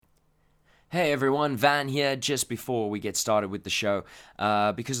Hey everyone, Van here. Just before we get started with the show,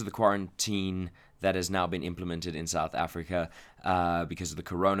 because of the quarantine that has now been implemented in South Africa, because of the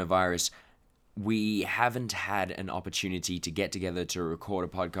coronavirus, we haven't had an opportunity to get together to record a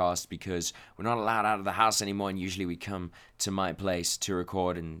podcast because we're not allowed out of the house anymore, and usually we come to my place to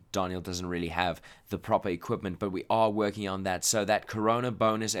record, and Daniel doesn't really have the proper equipment, but we are working on that. So that Corona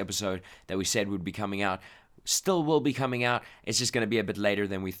bonus episode that we said would be coming out still will be coming out. It's just going to be a bit later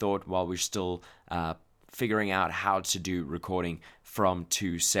than we thought while we're still figuring out how to do recording from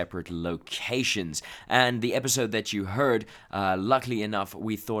two separate locations. And the episode that you heard, luckily enough,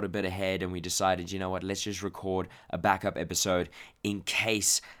 we thought a bit ahead and we decided, you know what, let's just record a backup episode in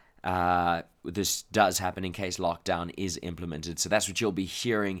case this does happen, in case lockdown is implemented. So that's what you'll be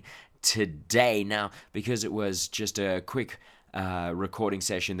hearing today. Now, because it was just a quick recording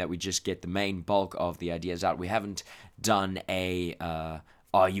session that we just get the main bulk of the ideas out, we haven't done a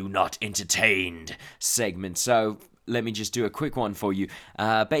Are You Not Entertained segment. So let me just do a quick one for you.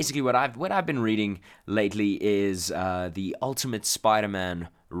 Basically, what I've been reading lately is the Ultimate Spider-Man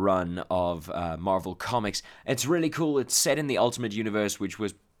run of Marvel Comics. It's really cool. It's set in the Ultimate Universe, which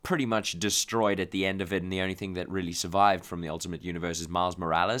was pretty much destroyed at the end of it, and the only thing that really survived from the Ultimate Universe is Miles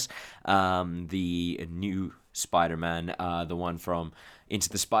Morales, the new Spider-Man, the one from Into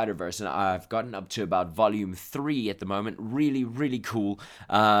the Spider-Verse, and I've gotten up to about volume 3 at the moment. Really, really cool.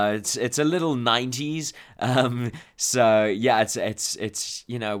 It's a little 90s, so yeah, it's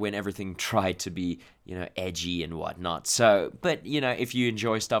you know, when everything tried to be, you know, edgy and whatnot. So, but you know, if you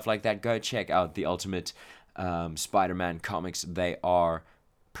enjoy stuff like that, go check out the Ultimate Spider-Man comics. They are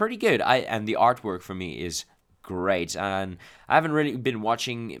pretty good. And the artwork for me is great. And I haven't really been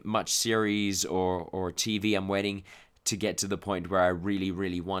watching much series or TV. I'm waiting to get to the point where I really,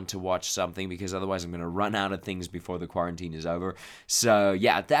 really want to watch something, because otherwise I'm going to run out of things before the quarantine is over. So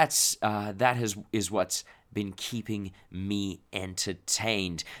yeah, that is what's been keeping me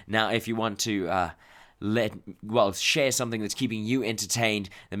entertained. Now, if you want to share something that's keeping you entertained,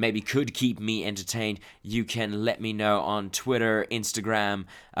 that maybe could keep me entertained, you can let me know on Twitter, Instagram,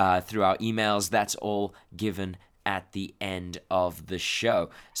 through our emails. That's all given at the end of the show.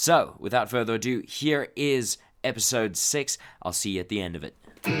 So, without further ado, here is episode 6. I'll see you at the end of it.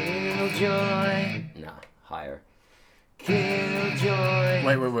 Killjoy. Nah, higher. Killjoy.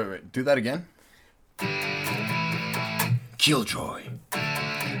 Wait. Do that again. Killjoy.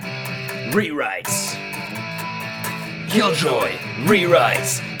 Rewrites. Killjoy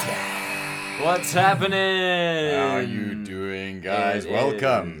rewrites. What's happening? How are you doing, guys?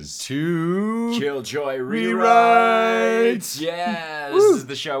 Welcome is to Killjoy Rewrites. Yeah, this is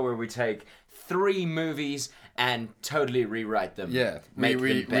the show where we take 3 movies and totally rewrite them. Yeah, make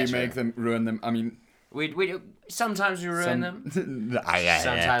we them better. make them, ruin them. I mean, we sometimes we ruin them.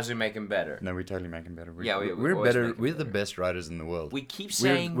 Sometimes we make them better. No, we totally make them better. We're we're better. make 'em We're the better. best writers in the world. We keep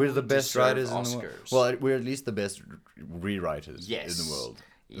saying we're the best deserve writers Oscars. in the world. Well, we're at least the best rewriters Yes. in the world.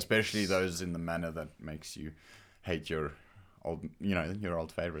 Yes. Especially those in the manner that makes you hate your old, your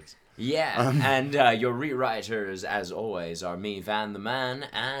old favorites. Yeah, and your rewriters, as always, are me, Van the Man,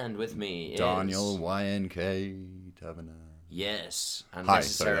 and with me is Daniel YNK Taverner. Yes, Hi,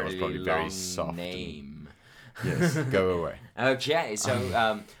 sorry, that was unnecessarily probably very long soft and- name. Yes, go away. Okay,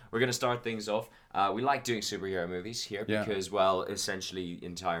 so we're gonna start things off. We like doing superhero movies here Yeah. because, well, essentially,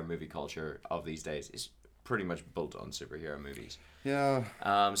 entire movie culture of these days is pretty much built on superhero movies. Yeah.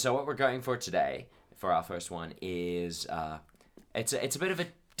 So what we're going for today, for our first one, is it's a bit of a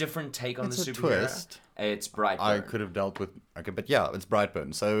different take on It's the a superhero. twist. It's Brightburn. I could have dealt with but yeah, it's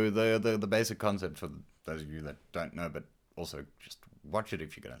Brightburn. So the basic concept, for those of you that don't know, but also just watch it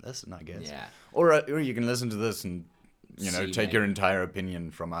if you're gonna listen, I guess. Yeah. Or you can listen to this and See, take your entire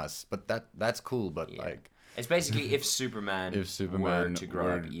opinion from us. But that's cool. But Yeah. like, It's basically if Superman were to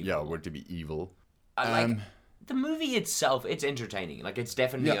grow up evil. were to be evil. I like the movie itself. It's entertaining. Like, it's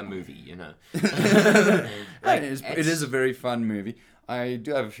definitely Yeah. a movie, you know. It is a very fun movie. I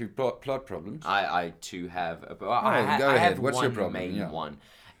do have a few plot problems. I too have. go I ahead. have What's one your problem? main Yeah. one,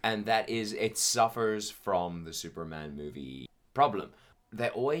 and that is it suffers from the Superman movie problem. They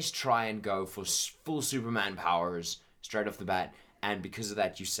always try and go for full Superman powers straight off the bat, and because of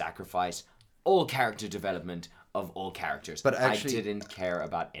that, you sacrifice all character development of all characters. But actually- I didn't care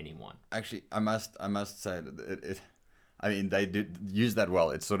about anyone. Actually, I must say that I mean, they did use that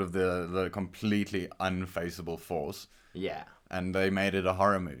well. It's sort of the completely unfaceable force. Yeah. and they made it a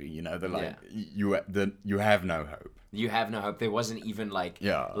horror movie. You know, they're like, you have no hope. You have no hope. There wasn't even like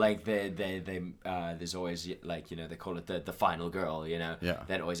Yeah. like there's always like, you know, they call it the final girl, you know, Yeah.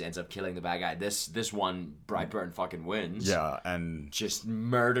 that always ends up killing the bad guy. This one, Brightburn fucking wins. Yeah, and Just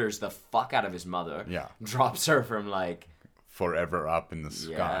murders the fuck out of his mother. Yeah. Drops her from like forever up in the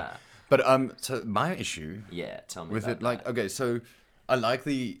sky. Yeah. But so my issue tell me with about it, like, that. okay, so I like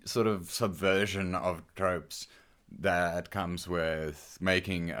the sort of subversion of tropes that comes with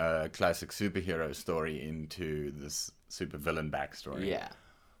making a classic superhero story into this supervillain backstory. Yeah.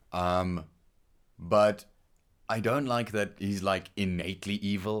 But I don't like that he's like innately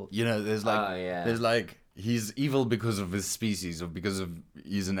evil. You know, there's like Oh, yeah. there's like he's evil because of his species or because of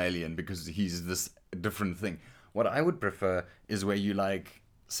he's an alien because he's this different thing. What I would prefer is where you like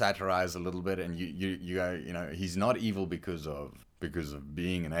satirize a little bit and you go, you know, he's not evil because of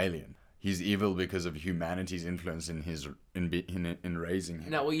being an alien. He's evil because of humanity's influence in raising him.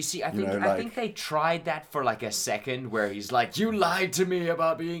 No, well, you see, I You think know, I like- think they tried that for like a second, where he's like, "You lied to me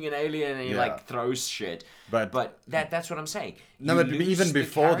about being an alien," and he Yeah. like throws shit. But- that's what I'm saying. No, You but lose even the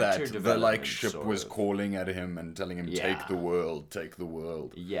before character that, the like development, ship sort was of. calling at him and telling him, Yeah. "Take the world, take the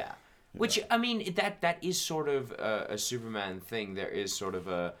world." Yeah. Which, I mean, that is sort of a Superman thing. There is sort of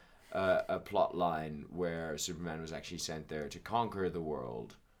a plot line where Superman was actually sent there to conquer the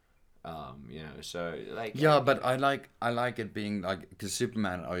world. You know, so like Yeah, but I like it being like because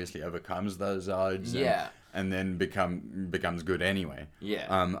Superman obviously overcomes those odds. Yeah. And then becomes good anyway. Yeah.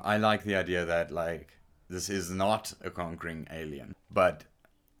 I like the idea that like this is not a conquering alien, but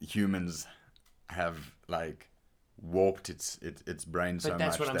humans have like warped its brain so But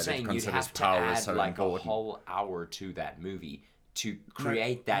that's much what I'm that saying. it You'd considers have to power add so like important. a whole hour to that movie to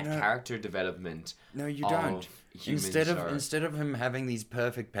create that no. character development. No, you of don't. humans Instead of him having these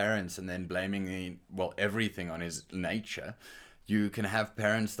perfect parents and then blaming everything on his nature, you can have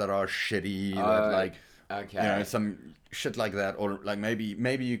parents that are shitty, that like okay. you know, some shit like that, or like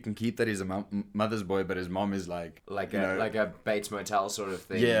maybe you can keep that he's a mother's boy, but his mom is like like you a know, like a Bates Motel sort of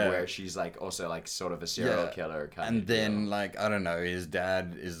thing, Yeah. where she's like also like sort of a serial killer kind of and then deal. like I don't know, his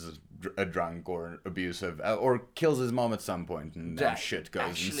dad is a drunk or abusive or kills his mom at some point, and then That- shit goes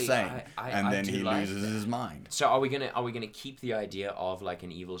actually, insane, and I then do he like loses his mind. So are we gonna keep the idea of like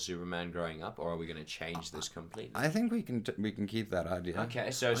an evil Superman growing up, or are we gonna change this completely? I think we can keep that idea.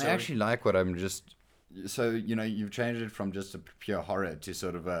 Okay, so I actually like what I'm just. So you know, you've changed it from just a pure horror to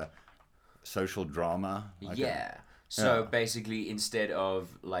sort of a social drama. Like yeah. So yeah. basically, instead of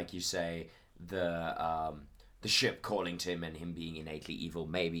like you say the ship calling to him and him being innately evil,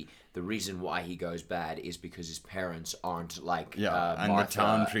 maybe the reason why he goes bad is because his parents aren't like and Martha the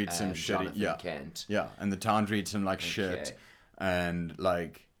town treats him and shitty. Jonathan Yeah, Kent. yeah, and the town treats him like shit, Okay. and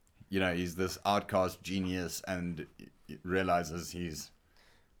like you know, he's this outcast genius, and realizes he's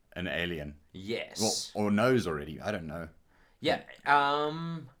an alien. Yes. Well, or knows already. I don't know. Yeah.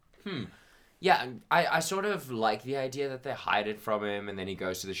 Yeah, I sort of like the idea that they hide it from him, and then he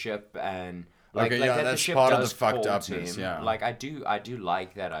goes to the ship, and like, Okay, like yeah, that that's the ship part of does the fucked call to upness, him. yeah. Like I do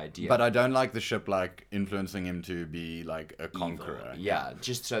like that idea. But I don't like the ship like influencing him to be like a Evil. conqueror. Yeah,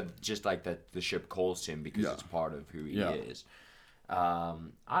 just like that the ship calls to him because Yeah. it's part of who he Yeah. is.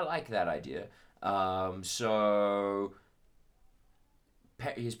 I like that idea. So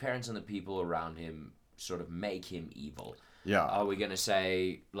his parents and the people around him sort of make him evil. Yeah. Are we gonna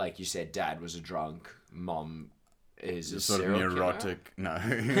say, like you said, dad was a drunk, mom is a Sort of serial killer? neurotic.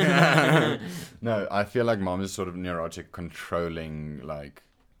 No. No, I feel like mom is sort of neurotic, controlling, like,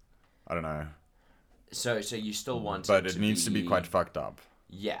 I don't know. So you still want But it needs to be quite fucked up.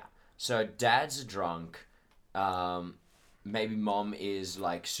 Yeah. So dad's a drunk. Maybe mom is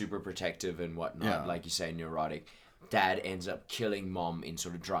like super protective and whatnot, Yeah. like you say, neurotic. Dad ends up killing mom in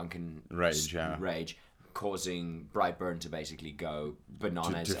sort of drunken Rage, yeah. rage, causing Brightburn to basically go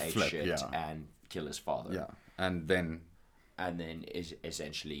bananas, To ape flip, shit, yeah. and kill his father. Yeah. And then, And then is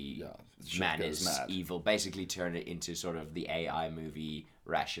essentially shit man goes is mad. evil. Basically turn it into sort of the AI movie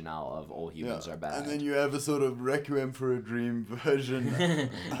rationale of all humans are bad. And then you have a sort of Requiem for a Dream version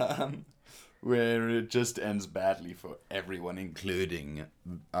where it just ends badly for everyone, including,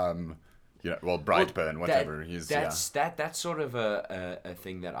 Brightburn, whatever. That's sort of a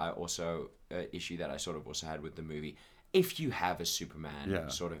thing that I also issue that I sort of also had with the movie. If you have a Superman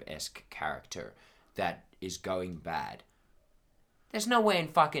sort of esque character that is going bad, there's no way in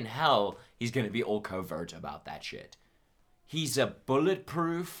fucking hell he's gonna be all covert about that shit. He's a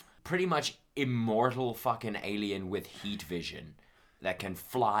bulletproof, pretty much immortal fucking alien with heat vision that can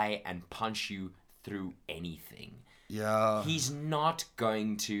fly and punch you through anything. Yeah. He's not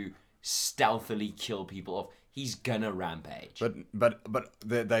going to stealthily kill people off. he's gonna rampage. But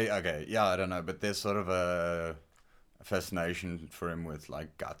they okay, yeah, I don't know, but there's sort of a fascination for him with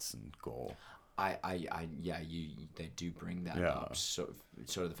like guts and gore. They do bring that Yeah. up, sort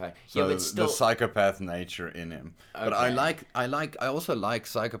of the fact. So yeah, but still, the psychopath nature in him. But I Okay. also like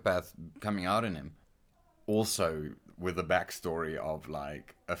psychopath coming out in him. Also with the backstory of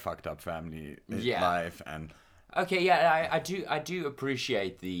like a fucked up family Yeah. life and okay, yeah, I do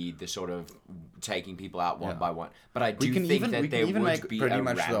appreciate the sort of taking people out one by one, but I do think that there would make be pretty a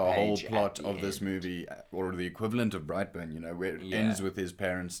much the whole rampage plot at the of this end. movie or the equivalent of Brightburn, you know, where it Yeah. ends with his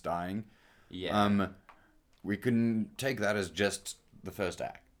parents dying. Yeah. We can take that as just the first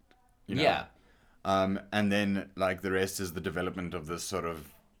act. You know? Yeah. And then like the rest is the development of this sort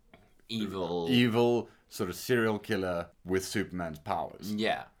of Evil. sort of serial killer with Superman's powers,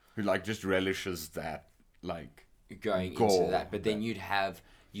 Yeah. who like just relishes that like Going gore. into that, but then you'd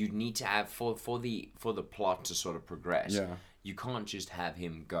need to have for the plot to sort of progress. Yeah. You can't just have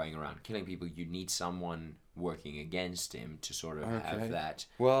him going around killing people. You need someone working against him to sort of have that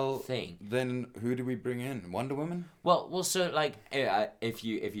thing. Then who do we bring in? Wonder Woman? Well, so like if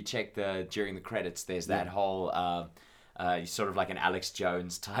you check during the credits, there's that whole sort of like an Alex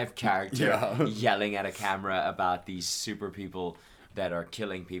Jones type character Yeah. yelling at a camera about these super people that are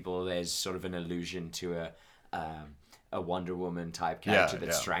killing people. There's sort of an allusion to a Wonder Woman type character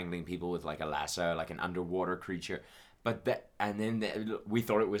that's strangling people with like a lasso, like an underwater creature. But we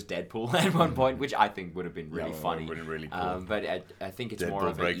thought it was Deadpool at one point, which I think would have been really funny. would have been really cool. But I think it's more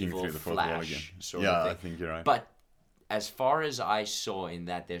Deadpool of an breaking evil through the fourth wall again. Flash sort Yeah, of thing. I think you're right. But as far as I saw in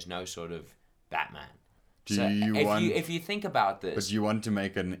that, there's no sort of Batman. If you think about this, But you want to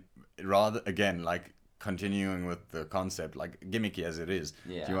make rather again like continuing with the concept, like gimmicky as it is.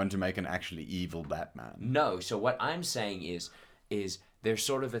 Yeah. Do you want to make an actually evil Batman? no. So what I'm saying is there's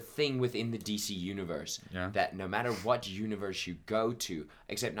sort of a thing within the DC universe that no matter what universe you go to,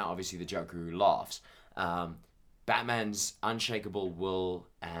 except now obviously the Joker who laughs, Batman's unshakable will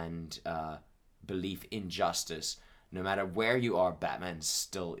and belief in justice. No matter where you are, Batman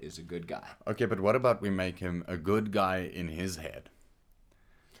still is a good guy. Okay, but what about we make him a good guy in his head?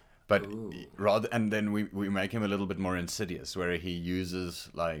 But and then we make him a little bit more insidious, where he uses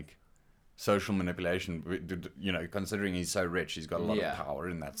like social manipulation. You know, considering he's so rich, he's got a lot of power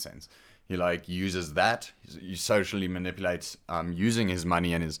in that sense. He like uses that. He socially manipulates, using his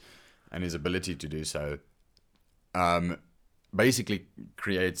money and his ability to do so. Basically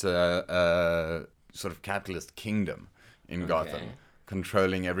creates a sort of capitalist kingdom in Gotham,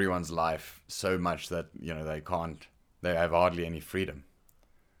 controlling everyone's life so much that you know they have hardly any freedom.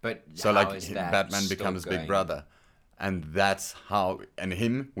 But So how like is that Batman still becomes Big going? Brother, and that's how, and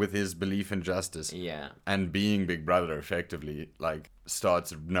him with his belief in justice Yeah. and being Big Brother effectively like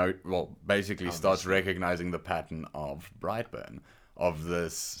starts recognizing the pattern of Brightburn, of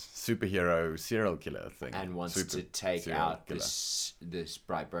this superhero serial killer thing, And wants Super to take serial out killer. this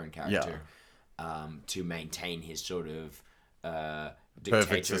Brightburn character to maintain his sort of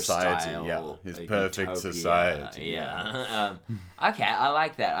Perfect dictator society, style, yeah. His like, perfect utopia. society, Yeah. Okay, I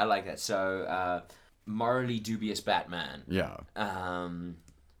like that. So morally dubious Batman. Yeah, Um,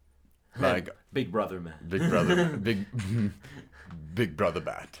 like Big Brother man. Big Brother, Big Brother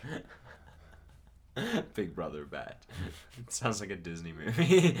Bat. Big Brother Bat. It sounds like a Disney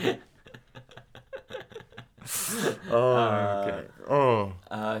movie. Okay.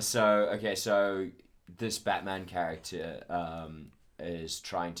 So this Batman character is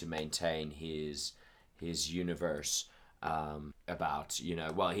trying to maintain his universe about, you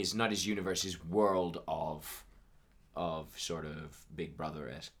know, well, he's not his universe, his world of sort of Big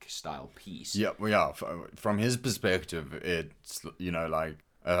Brother-esque style peace. Yeah, well, yeah. From his perspective, it's, you know, like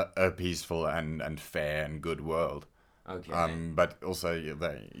a peaceful and fair and good world. Okay. But also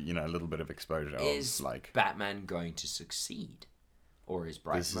you know, a little bit of exposure Is of like Batman going to succeed? Or is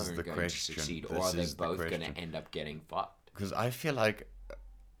This is Brightburn the going question. to succeed? This Or are they is the both going question. to end up getting fucked? because I feel like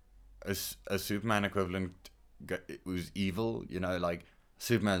a Superman equivalent who's evil. You know, like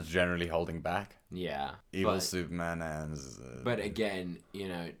Superman's generally holding back. Yeah. Evil but, Superman has. But again, you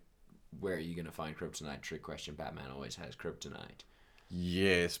know, where are you going to find kryptonite? Trick question. Batman always has kryptonite.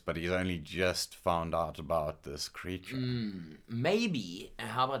 Yes, but he's only just found out about this creature. Maybe,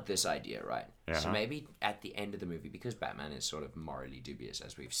 how about this idea, right? So Yeah. maybe at the end of the movie, because Batman is sort of morally dubious,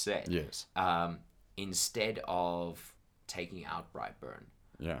 as we've said, Yes. instead of taking out Brightburn,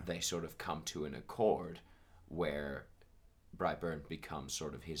 Yeah. they sort of come to an accord where Brightburn becomes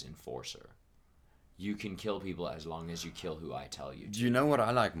sort of his enforcer. You can kill people as long as you kill who I tell you to. Do you know what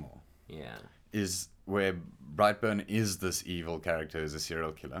I like more? Yeah. Is where Brightburn is this evil character, is a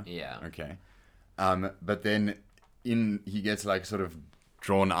serial killer. Yeah. Okay. But then he gets like sort of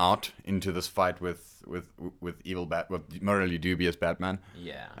drawn out into this fight with morally dubious Batman.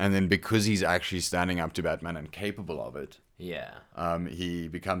 Yeah. And then because he's actually standing up to Batman and capable of it, Yeah. he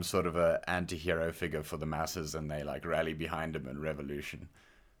becomes sort of a anti-hero figure for the masses, and they like rally behind him in revolution.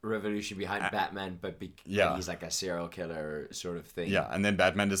 Revolution behind Batman, but yeah. he's like a serial killer sort of thing. Yeah, and then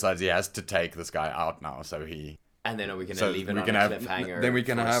Batman decides he has to take this guy out now, so he... And then are we going to leave it on a cliffhanger? Then we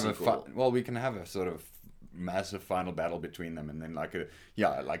can for have sequel? we can have a sort of massive final battle between them, and then like a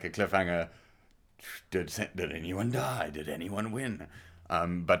cliffhanger. Did anyone die? Did anyone win?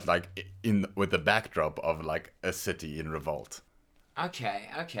 But like with the backdrop of like a city in revolt. Okay,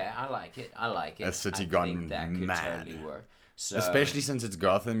 I like it. A city I gone think that could mad. totally work. So, Especially since it's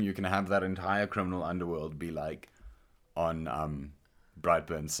Gotham, you can have that entire criminal underworld be like on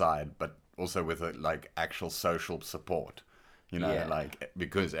Brightburn's side, but also with like actual social support. You know, Yeah. like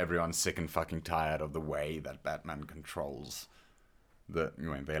because everyone's sick and fucking tired of the way that Batman controls their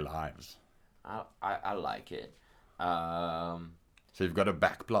lives. I like it. So you've got a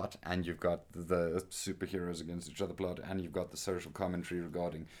back plot, and you've got the superheroes against each other plot, and you've got the social commentary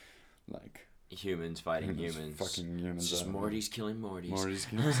regarding like Humans fighting humans. fucking humans. It's just Morty's killing Morty's. Morty's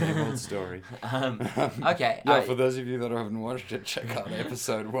same old story. Okay. Yeah, for those of you that haven't watched it, check out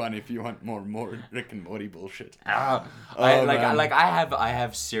episode 1 if you want more Rick and Morty bullshit. I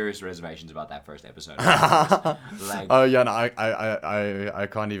have serious reservations about that first episode. Like, Oh yeah, no, I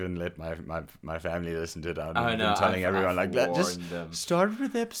can't even let my family listen to it. I've been telling everyone I've like just warned them. start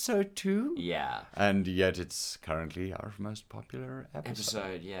with episode 2. Yeah. And yet it's currently our most popular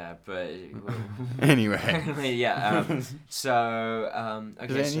episode. Yeah, but Anyway, yeah. Okay. is there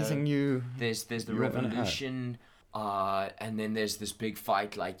anything you? There's the you wanna add? revolution, and then there's this big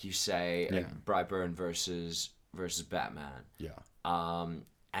fight, like you say, Yeah. like Brightburn versus Batman. Yeah.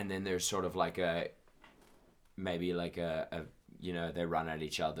 And then there's sort of like maybe like a they run at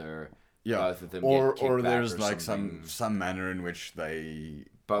each other. Yeah. Both of them or get kicked back there's or like something. some manner in which they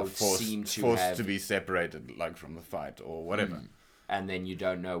Both are seem to forced have- to be separated, like from the fight or whatever. And then you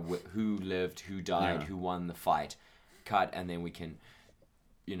don't know who lived, who died, Yeah. who won the fight. Cut, and then we can,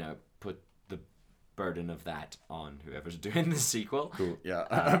 put the burden of that on whoever's doing the sequel. Cool.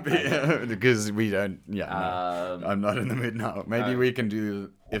 Yeah. Because we don't. Yeah. No, I'm not in the mood now. Maybe we can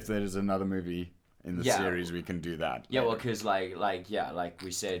do if there's another movie in the Yeah. series, we can do that. Yeah, well, later. because like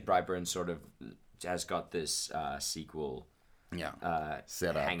we said, Brightburn sort of has got this sequel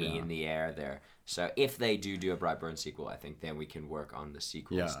set up hanging in the air there. So if they do a Brightburn sequel, I think then we can work on the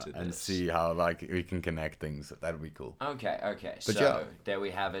sequels to this. and see how like we can connect things. That'd be cool. Okay. But So yeah. there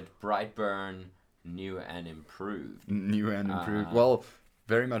we have it. Brightburn, new and improved. New and improved. Well,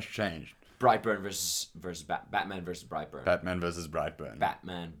 very much changed. Brightburn versus Batman versus Brightburn. Batman versus Brightburn.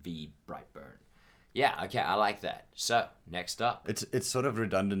 Batman v Brightburn. Yeah, okay, I like that. So, next up. It's sort of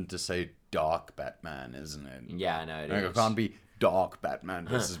redundant to say Dark Batman, isn't it? Yeah, I know it Like, is. it can't be Dark Batman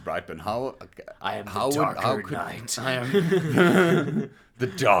versus Brightburn. How? I am how the would- darker how could- knight. I am the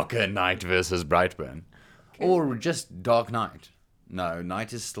Darker Knight versus Brightburn, or just Dark Knight. No,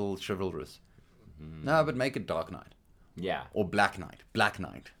 Knight is still chivalrous. No, but make it Dark Knight Yeah, or Black Knight. Black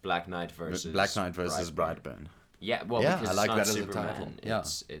Knight. Black Knight versus Black Knight versus Brightburn. Yeah, well, Yeah, because I it's like not that as a Superman. title. Yeah.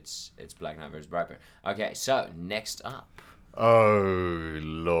 It's Black Knight versus Brightburn. Okay, so next up, Oh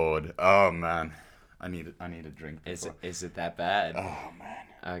Lord. Oh man. I need a drink. is Before. it that bad? Oh man.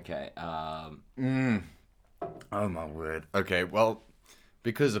 Okay, Oh my word. Okay, well,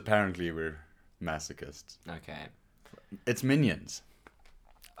 because apparently we're masochists. okay. It's Minions.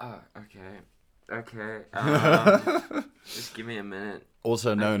 Oh, okay. Just give me a minute.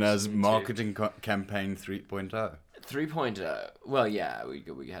 Also known as me too. Marketing Campaign 3.0. 3.0. Well, yeah,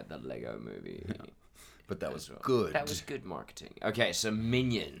 we had the Lego movie. But that was as well. good. That was good marketing. Okay, so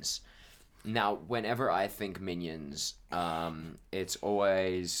Minions. Now, whenever I think Minions, it's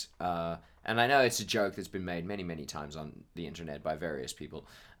always, and I know it's a joke that's been made many, many times on the internet by various people,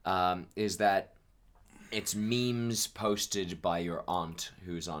 is that it's memes posted by your aunt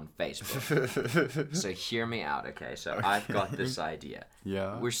who's on Facebook. So hear me out, okay? So I've got this idea.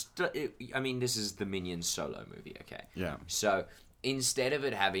 Yeah. I mean, this is the Minions solo movie, okay? Yeah. So instead of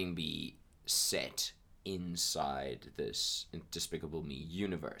it having be set inside this Despicable Me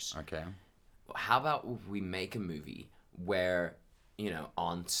universe, Okay. how about we make a movie where,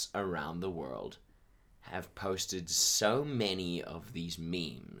 aunts around the world have posted so many of these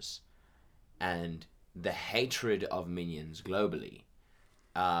memes, and the hatred of Minions globally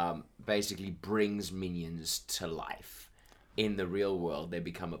basically brings Minions to life. in the real world, they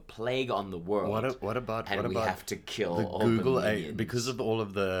become a plague on the world. What about and we have to kill the all Google the minions. because of all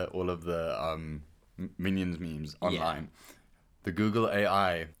of the minions memes online? The Google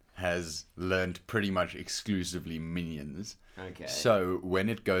AI has learned pretty much exclusively minions. Okay. So when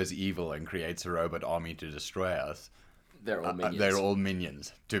it goes evil and creates a robot army to destroy us, They're all minions. they're all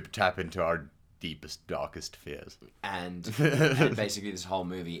minions to tap into our deepest, darkest fears. And basically this whole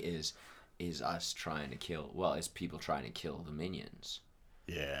movie is us trying to kill, well, it's people trying to kill the minions.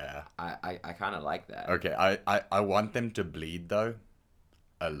 Yeah. I kind of like that. Okay, I want them to bleed, though.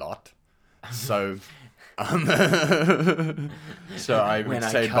 A lot. So... so I would When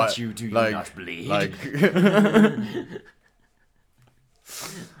say... I cut you, do you not bleed? Like...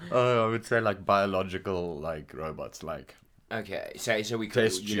 I would say, like, biological, like, robots, like... Okay, so we could,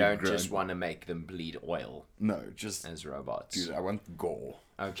 Test you don't tube just grown. want to make them bleed oil No, just... as robots. Dude, I want gore.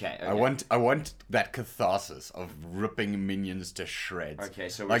 Okay. I want that catharsis of ripping minions to shreds. Okay,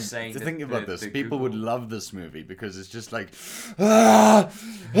 so we're like, saying that think about this. the People would Google- love this movie because it's just like,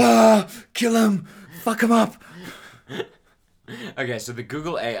 kill him, fuck him up. Okay, so the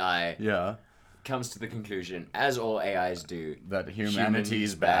Google AI Yeah, comes to the conclusion, as all AIs do, that humanity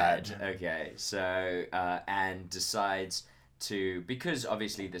is humans bad. Okay, so and decides to, because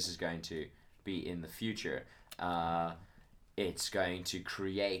obviously this is going to be in the future, it's going to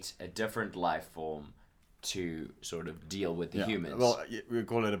create a different life form to sort of deal with the Yeah. humans. Well, we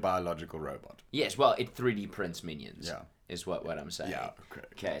call it a biological robot. Yes, well, it 3D prints minions. Yeah. Is what I'm saying. Yeah, okay.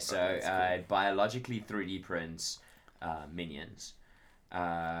 Okay, so Okay, that's it biologically 3D prints minions.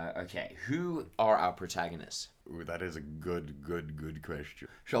 Okay, who are our protagonists? Ooh, that is a good question.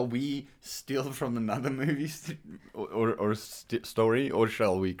 Shall we steal from another movie story, or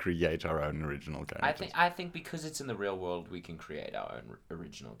shall we create our own original characters? I think because it's in the real world, we can create our own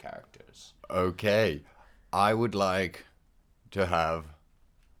original characters. Okay, I would like to have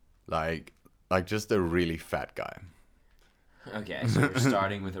like just a really fat guy. Okay, so we're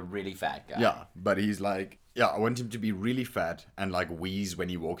starting with a really fat guy. Yeah, but he's like, I want him to be really fat and like wheeze when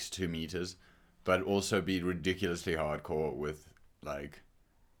he walks 2 meters, but also be ridiculously hardcore with like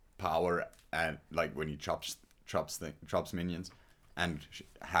power and like when he chops minions and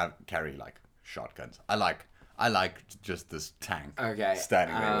carry like shotguns. I like just this tank. Okay,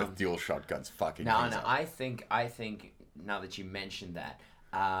 Standing there with dual shotguns, fucking. No, things up. I think now that you mentioned that,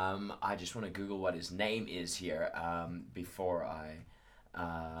 I just want to Google what his name is here before I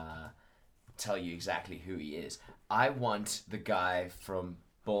tell you exactly who he is. I want the guy from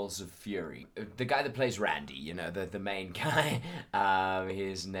Balls of Fury, the guy that plays Randy. You know, the main guy.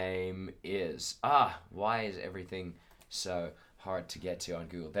 His name is why is everything so hard to get to on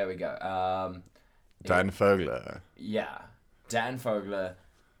Google? There we go. Dan Fogler. Yeah, Dan Fogler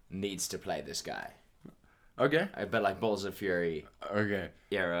needs to play this guy. Okay. But like Balls of Fury Okay.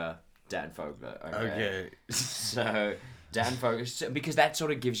 era Dan Fogler. Okay. So Dan Fogler, because that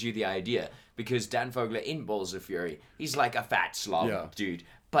sort of gives you the idea. Because Dan Fogler in Balls of Fury, he's like a fat slob dude,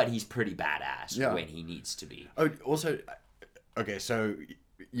 but he's pretty badass when he needs to be. Oh, also, okay, so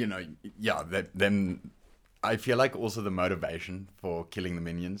then I feel like also the motivation for killing the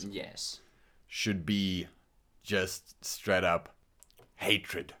minions Yes. should be just straight up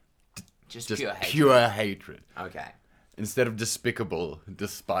hatred. Just Just pure hate. pure hatred. Okay. Instead of despicable,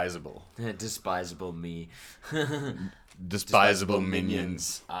 despisable. Despisable me. Despisable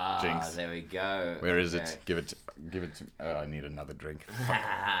minions. Ah, Jinx. there we go. Where is Okay. it? Give it to me. Oh, I need another drink.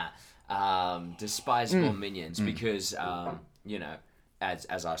 Despisable minions, because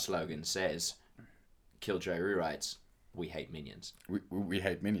as our slogan says, Killjoy rewrites, we hate minions. We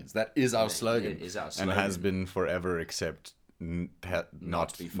hate minions. That is our slogan. It is our And slogan. has been forever, except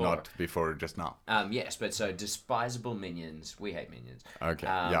not before just now. Yes, but so despisable minions, we hate minions. Okay.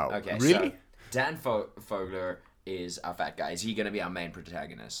 Okay. Really? So Dan Fogler is our fat guy. Is he going to be our main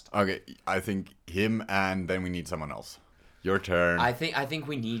protagonist? Okay, I think him, and then we need someone else. Your turn. I think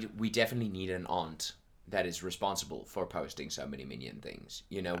we definitely need an aunt that is responsible for posting so many minion things.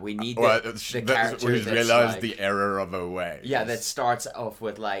 You know, we need the character we that's realized like, the error of a way. yeah, that starts off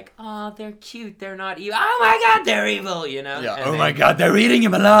with like, oh, they're cute, they're not evil. Oh my god, they're evil, you know? Yeah. And Oh then my god, they're eating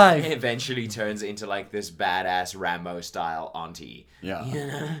him alive. eventually turns into like this badass Rambo style auntie. Yeah. You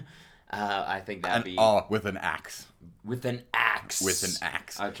know? I think that'd be with an axe. with an axe. With an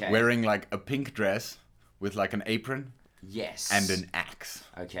axe. Okay. Wearing like a pink dress with like an apron Yes. and an axe.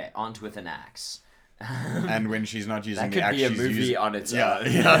 Okay, aunt with an axe. And when she's not using That the could axe, be a she's movie using... on its Yeah,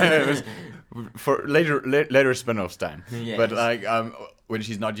 own. yeah. It was for later spin-offs time. Yes. But like when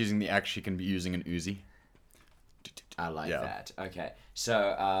she's not using the axe, she can be using an Uzi. I like Yeah. that. Okay,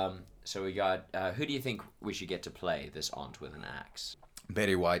 so so we got. Who do you think we should get to play this aunt with an axe?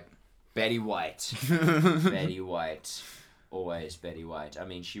 Betty White. Betty White. Betty White. Always Betty White. I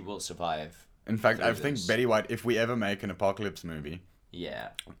mean, she will survive. In fact, I through think this. Betty White, if we ever make an apocalypse movie, Yeah.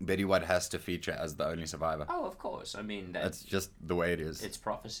 Betty White has to feature as the only survivor. Oh, of course. I mean, That's just the way it is. it's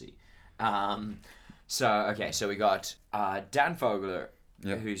prophecy. So we got Dan Fogler,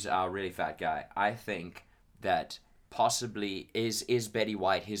 Yeah. who's our really fat guy. I think that possibly is Betty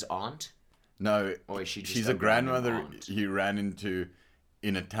White his aunt, No, or is she just she's a a grandmother random aunt? he ran into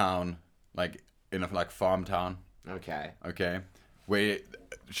in a town, like in a farm town, Okay. okay? Where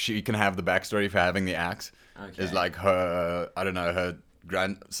she can have the backstory for having the axe. Okay. Is like her, I don't know, her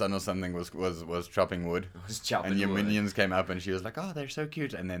grandson or something was chopping wood. Was chopping and your wood. minions came up and she was like, oh, they're so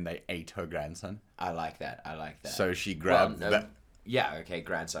cute. And then they ate her grandson. I like that. So she grabbed Well, that. Yeah, okay,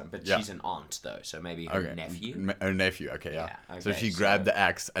 grandson. But Yeah. she's an aunt, though, so maybe her Okay. nephew. Her nephew, okay, yeah. Yeah, So okay, she so- grabbed the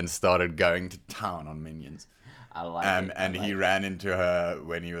axe and started going to town on minions. I like it. And I he like ran into her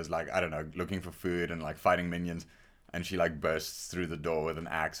when he was like, I don't know, looking for food and like fighting minions. And she like bursts through the door with an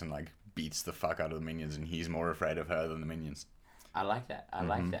axe and like beats the fuck out of the minions. And he's more afraid of her than the minions. I like that. I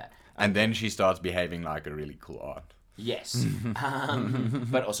like that. And then she starts behaving like a really cool aunt. Yes.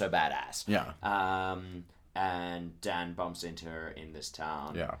 But also badass. Yeah. And Dan bumps into her in this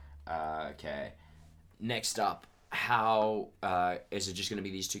town. Yeah. Okay. Next up, how is it just going to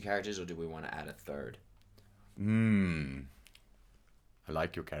be these two characters, or do we want to add a third? I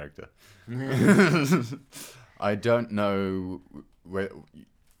like your character. I don't know where.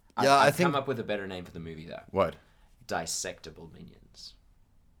 Yeah, I I've think. come up with a better name for the movie though. What? Dissectable minions.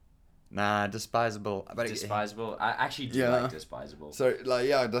 Nah, despisable. But Despisable. I actually do Yeah. like despisable. So like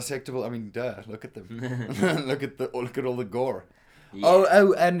yeah, dissectable. I mean, duh. Look at them. look at all the gore. Yeah.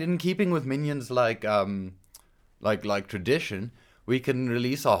 Oh, and in keeping with minions, like tradition, we can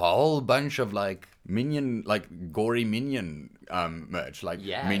release a whole bunch of like minion, like gory minion merch, like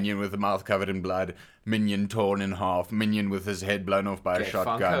Yeah. minion with the mouth covered in blood, minion torn in half, minion with his head blown off by a Get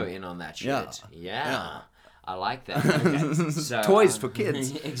shotgun. Funko in on that shit. Yeah. Yeah. I like that. Okay. So, Toys for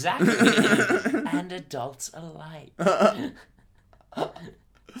kids. Exactly. And adults alike.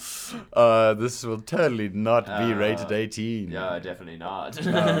 This will totally not be rated 18. No, definitely not.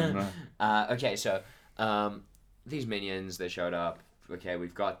 No. Okay, so these minions, they showed up. Okay,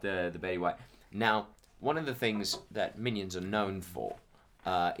 we've got the Betty White. Now, one of the things that minions are known for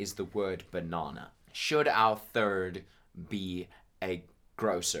is the word banana. Should our third be a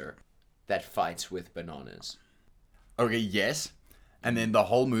grocer that fights with bananas? Okay, yes. And then the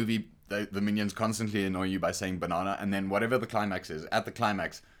whole movie, the minions constantly annoy you by saying banana, and then whatever the climax is, at the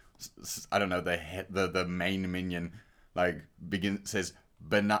climax, I don't know, the main minion like says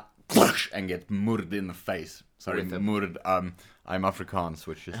banana and gets murdered in the face. Sorry, With a- murdered. I'm Afrikaans,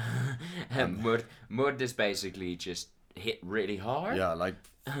 which is Mud is basically just hit really hard. yeah, like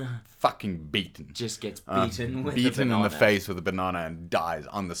fucking beaten. Just gets beaten with a Beaten in the banana. face with a banana and dies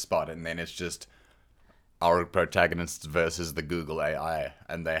on the spot, and then it's just our protagonists versus the Google AI,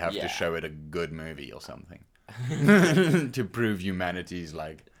 and they have Yeah. to show it a good movie or something to prove humanity's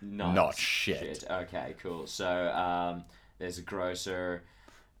like not shit. Okay, cool. So there's a grocer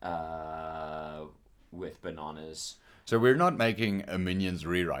with bananas. So we're not making a Minions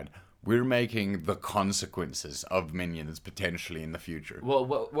rewrite. We're making the consequences of Minions potentially in the future. Well,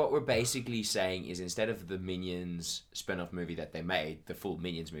 what we're basically saying is instead of the Minions spin-off movie that they made, the full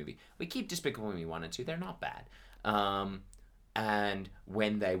Minions movie, we keep Despicable Me 1 and 2. They're not bad. And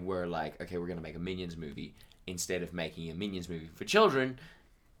when they were like, okay, we're going to make a Minions movie, instead of making a Minions movie for children,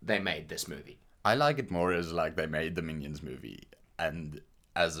 they made this movie. I like it more as like they made the Minions movie, and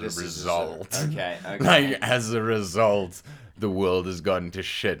as a This is result, okay. like as a result, the world has gone to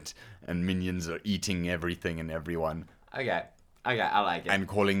shit, and minions are eating everything and everyone, Okay, I like it. and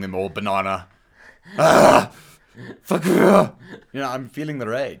calling them all banana. Ah, fuck you! You know, I'm feeling the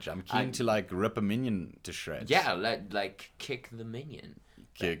rage. I'm keen to like rip a minion to shreds. Yeah, like kick the minion.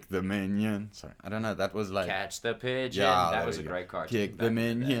 Kick the minion. Sorry, I don't know. That was like Catch the pigeon. yeah, that there was a we go. great cartoon. Kick back the in day.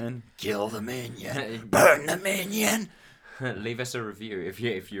 minion. Kill the minion. Burn the minion. Leave us a review if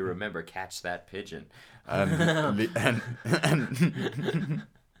you remember Catch That Pigeon. And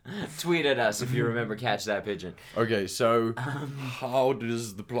Tweet at us if you remember Catch That Pigeon. okay, so how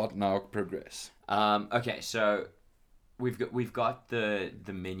does the plot now progress? Okay, so we've got the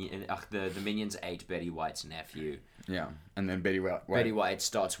minion the minions ate Betty White's nephew. Yeah, and then Betty White. Betty White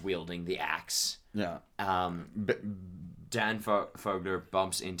starts wielding the axe. Yeah. Dan Fogler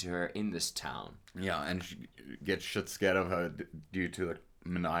bumps into her in this town. Yeah, and she gets shit scared of her due to the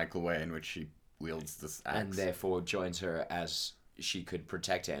maniacal way in which she wields this axe. and therefore joins her as she could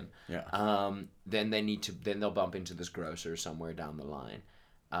protect him. Yeah. Then they'll bump into this grocer somewhere down the line.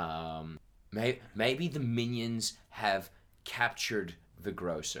 Maybe the minions have captured the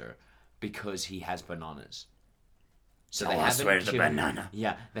grocer because he has bananas. So they haven't where's the killed him. banana?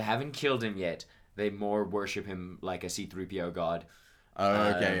 Yeah, they haven't killed him yet. They more worship him like a C-3PO god. Oh,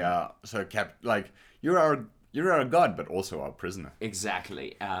 okay, yeah. So, you're our god, but also our prisoner.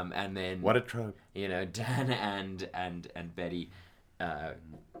 Exactly. And then What a trope. Dan and Betty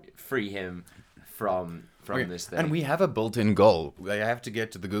free him from this thing. And we have a built-in goal. They have to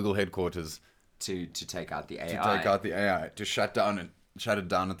get to the Google headquarters to take out the AI. to take out the AI, to shut it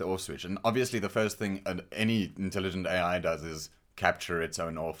down at the off switch. And obviously, the first thing any intelligent AI does is capture its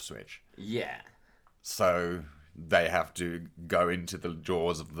own off switch. Yeah. So they have to go into the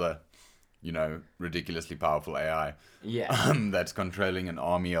jaws of the, ridiculously powerful AI. Yeah. That's controlling an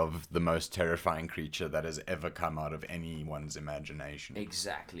army of the most terrifying creature that has ever come out of anyone's imagination.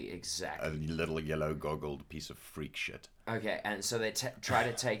 Exactly. A little yellow goggled piece of freak shit. Okay, and so they try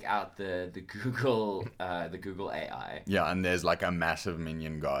to take out the Google AI. Yeah, and there's like a massive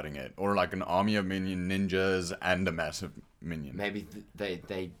minion guarding it, or like an army of minion ninjas and a massive minion. Maybe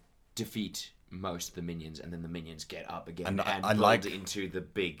they defeat most of the minions, and then the minions get up again And and I build like- into the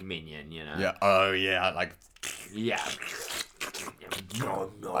big minion. Yeah. Oh yeah. Like. Yeah.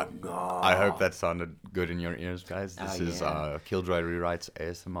 I hope that sounded good in your ears, guys. This Oh, is yeah. Killjoy Rewrites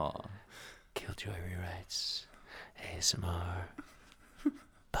ASMR. Killjoy rewrites ASMR.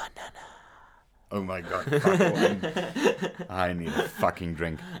 Banana. Oh my god. Fuck off. I need a fucking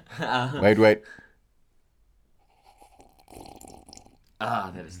drink. Wait.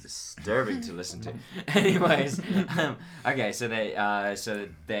 Ah, that is disturbing to listen to. Anyways, okay, so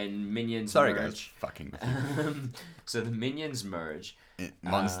then minions Sorry, merge. guys. Fucking So the minions merge.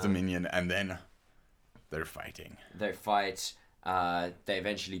 monster minion, and then they're fighting. They fight. They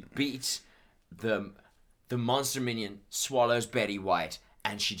eventually beat the monster minion. Swallows Betty White,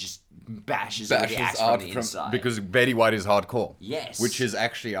 and she just bashes her with the axe from the inside. Because Betty White is hardcore. Yes. Which is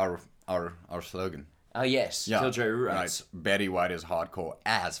actually our slogan. Oh yes, Yeah, Killjoy rewrites. right. Betty White is hardcore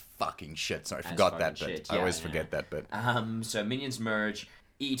as fucking shit. Sorry, I forgot that fucking bit. shit, I yeah, always yeah. forget that bit. So minions merge,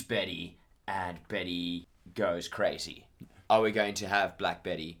 eat Betty, and Betty goes crazy. Are we going to have Black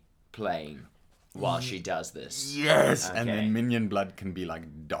Betty playing while she does this? Yes, and Okay. then minion blood can be like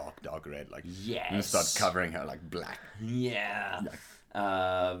dark red, like Yes. and start covering her like black. Yeah.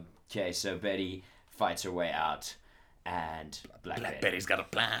 Okay, so Betty fights her way out, and Black Betty. Betty's got a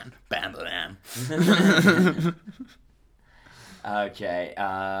plan. Bam bam. Okay,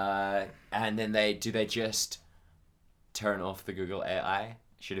 and then they just turn off the Google AI?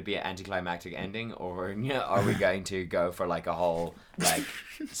 Should it be an anticlimactic ending, or are we going to go for like a whole like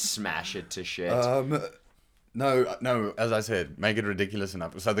smash it to shit? No. As I said, make it ridiculous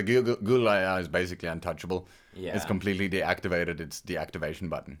enough. So the Google AI is basically untouchable. Yeah. It's completely deactivated. Its deactivation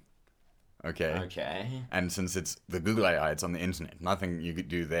button. Okay. Okay, And since it's the Google AI, it's on the internet. Nothing you could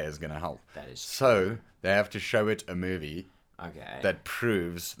do there is going to help. that is So they have to show it a movie okay. that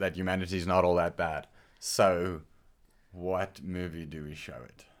proves that humanity's not all that bad. So, what movie do we show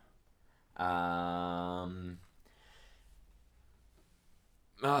it?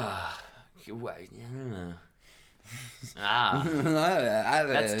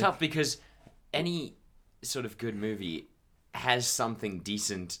 That's tough because any sort of good movie has something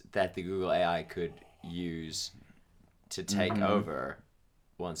decent that the Google AI could use to take over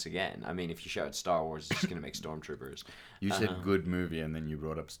once again. I mean, if you show it Star Wars, it's just going to make stormtroopers. You said good movie, and then you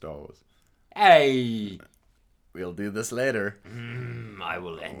brought up Star Wars. Hey! We'll do this later. I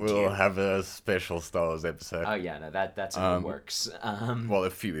will end We'll you. have a special Star Wars episode. Oh, yeah, no, that's how it works. Well,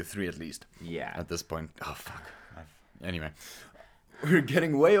 three at least. Yeah. At this point. Oh, fuck. Anyway. We're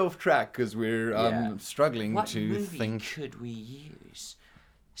getting way off track because we're Yeah. struggling What to movie think. could we use?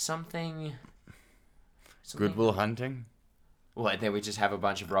 Something... Goodwill Hunting? Well, then we just have a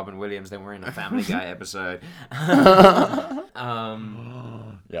bunch of Robin Williams, then we're in a Family Guy episode. Yeah,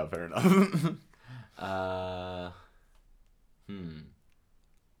 fair enough. I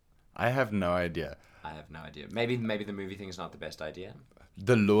have no idea. I have no idea. Maybe the movie thing is not the best idea.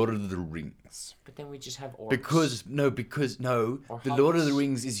 The Lord of the Rings. But then we just have orcs. Because Or the Lord of the hobbits.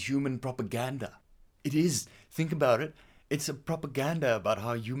 Rings is human propaganda. It is. Think about it. It's a propaganda about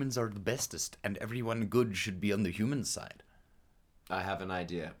how humans are the bestest and everyone good should be on the human side. I have an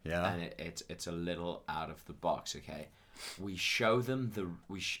idea. Yeah? And it's a little out of the box. Okay, we show them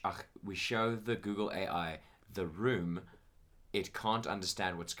we show the Google AI the room. It can't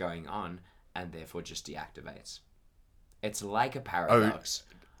understand what's going on and therefore just deactivates. It's like a paradox.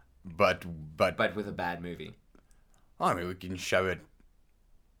 but but with a bad movie. I mean, we can show it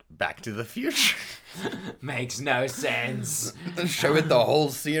Back to the Future. Makes no sense. Show it the whole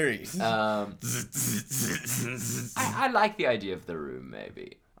series. I like the idea of The Room.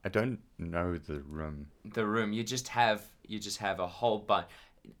 Maybe I don't know The Room. The Room. You just have a whole bunch,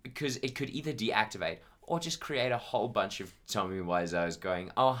 because it could either deactivate or just create a whole bunch of Tommy Wiseau's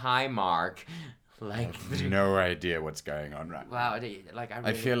going, "Oh hi, Mark." Like, No idea what's going on right now. wow, like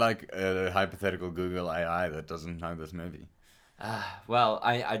I feel like a hypothetical Google AI that doesn't know this movie. Well,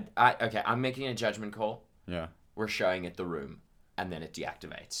 I okay, I'm making a judgment call. Yeah. We're showing it The Room, and then it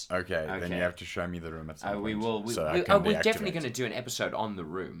deactivates. Okay, then Okay. you have to show me The Room at some point. We will. We're definitely going to do an episode on The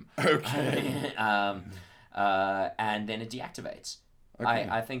Room. Okay. And then it deactivates. Okay.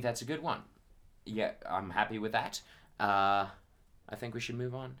 I think that's a good one. Yeah, I'm happy with that. I think we should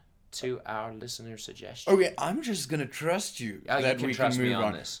move on to our listener suggestion. Okay, I'm just gonna trust you Oh, you that can we trust can me move on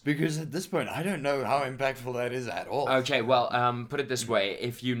on this. because at this point I don't know how impactful that is at all. Okay, well, put it this way.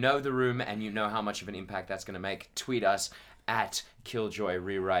 If you know The Room and you know how much of an impact that's going to make, tweet us at Killjoy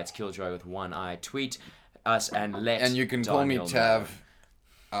Rewrites, Killjoy with one eye. Tweet us and let And you can call me Daniel Tav.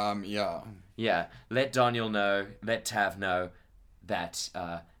 know. Yeah. Yeah, let Daniel know, let Tav know that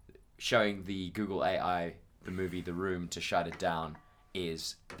showing the Google AI the movie The Room to shut it down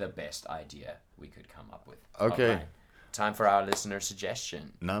is the best idea we could come up with. Okay. Alright, time for our listener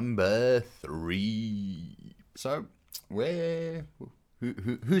suggestion. Number 3. So,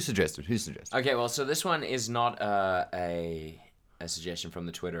 who suggested? Who suggested? Okay, well, so this one is not a suggestion from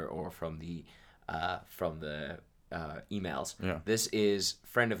the Twitter or from the emails. Yeah. This is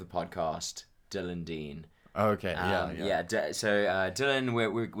friend of the podcast, Dylan Dean. Okay. Yeah. So Dylan,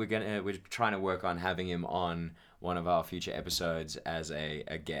 we're trying to work on having him on one of our future episodes as a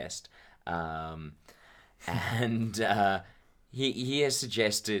guest, and he has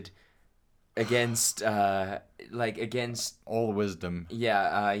suggested against All wisdom.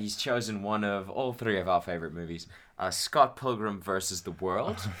 yeah, he's chosen one of all three of our favorite movies, Scott Pilgrim versus the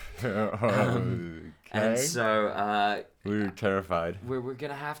World. Okay. And so We're terrified. we're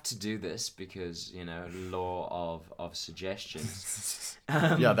gonna have to do this because, you know, law of suggestions.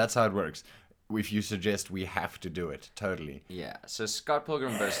 Yeah, that's how it works. If you suggest, we have to do it. Totally. Yeah. So Scott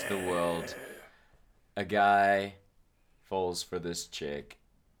Pilgrim versus the World. A guy falls for this chick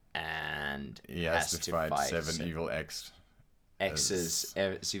and He has to fight 7 evil exes,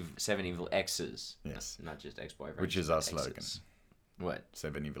 7 evil exes. Yes. Not just ex-boyfriends. Which is our exes. slogan. What?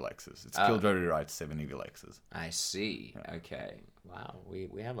 7 evil exes. It's Oh. Killjoy Rewrites 7 evil exes. I see. Okay. Wow.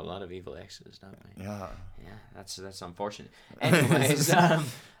 We have a lot of evil exes, don't we? Yeah. Yeah. That's unfortunate. Anyways,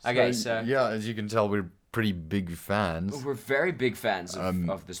 okay. So yeah, as you can tell, we're pretty big fans. we're very big fans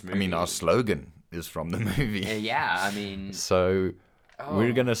of this movie. I mean, our slogan is from the movie. Yeah. I mean. So Oh.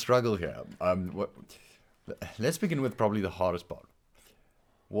 we're gonna struggle here. Let's begin with probably the hardest part.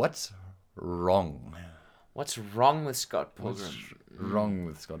 What's wrong? What's wrong with Scott Pilgrim? What's wrong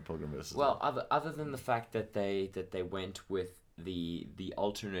with Scott Pilgrim versus? Well, other than the fact that they went with the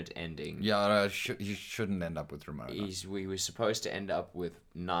alternate ending. yeah, you shouldn't end up with Ramona. We were supposed to end up with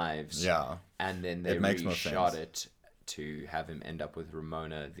Knives. Yeah, And then they It makes more reshot sense. it to have him end up with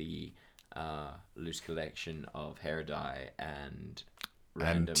Ramona, the loose collection of hair dye and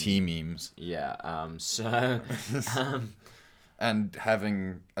random. and tea memes, Yeah. So. and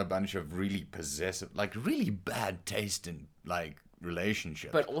having a bunch of really possessive, like really bad taste in like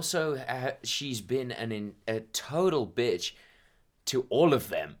relationships. But also, she's been a total bitch to all of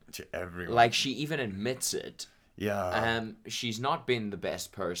them. to everyone, Like, she even admits it. yeah. She's not been the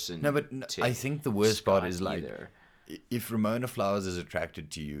best person. No, but to I think the worst part Scott is like, either. if Ramona Flowers is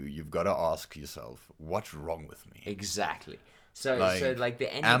attracted to you, you've got to ask yourself, what's wrong with me? Exactly. So Like, like the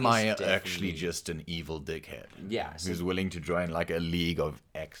ending am is I definitely, actually just an evil dickhead? Yeah, so- who's willing to join like a league of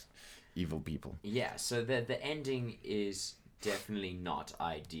evil people? Yeah. So the ending is definitely not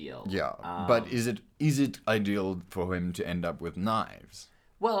ideal. Yeah, Um, but is it ideal for him to end up with knives?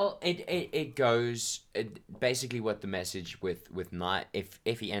 Well, it goes basically what the message with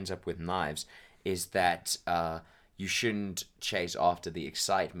if he ends up with Knives is that you shouldn't chase after the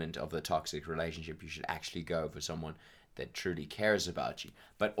excitement of the toxic relationship. You should actually go for someone that truly cares about you.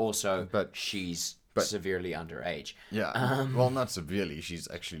 But also, she's severely underage. Yeah, well, not severely. She's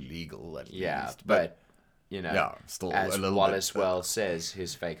actually legal at Yeah, least. but you know, yeah, still as a little Wallace bit, Wells says,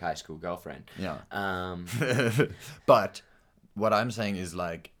 his fake high school girlfriend. Yeah. Um, But what I'm saying is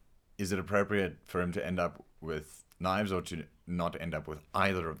like, is it appropriate for him to end up with knives or to not end up with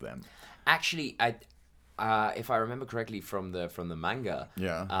either of them? actually, if I remember correctly from the manga,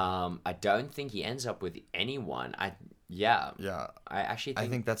 Yeah. I don't think he ends up with anyone. Yeah. Yeah, I actually I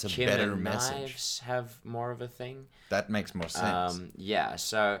think that's a Kim better and message. Knives have more of a thing. That makes more sense. Yeah,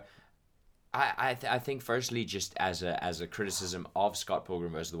 so I think firstly, just as a criticism of Scott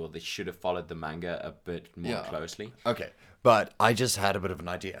Pilgrim vs. the World, they should have followed the manga a bit more Yeah. closely. Okay, but I just had a bit of an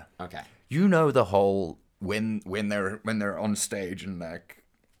idea. Okay. You know the whole when they're on stage and like,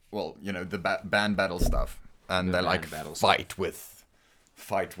 well, you know the band battle stuff, and The they band like battle fight with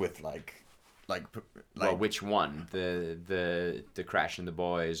Well, which one? The Crash and the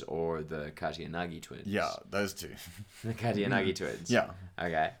Boys or the Katayanagi twins? yeah, those two. The Katayanagi twins. Yeah.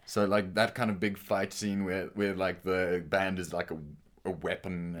 Okay. So like that kind of big fight scene where like the band is like a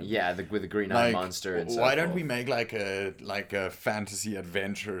weapon. And, Yeah, with the green eyed like, monster and so why don't forth. we make like a fantasy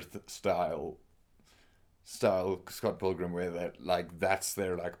adventure style Scott Pilgrim where that like that's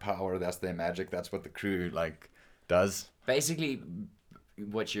their like power, that's their magic, that's what the crew like does. Basically,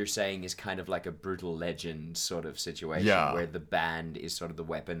 what you're saying is kind of like a brutal legend sort of situation Yeah. where the band is sort of the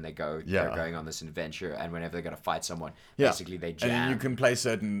weapon. They're Yeah. going on this adventure, and whenever they're going to fight someone, Yeah. basically they jam. And you can play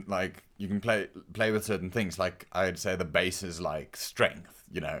certain like you can play with certain things. Like I'd say the base is like strength,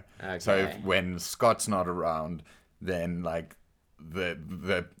 you know. So Okay. when Scott's not around, then like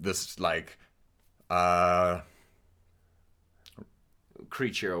this like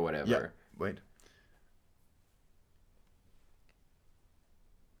creature or whatever. yeah, wait.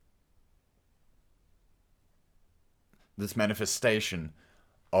 This manifestation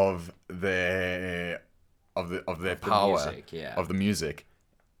of their power music, yeah. of the music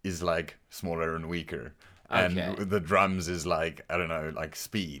is like smaller and weaker, and Okay. the drums is like I don't know, like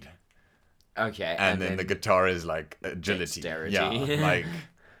speed, Okay. and then the guitar is like agility. Dexterity. Yeah, like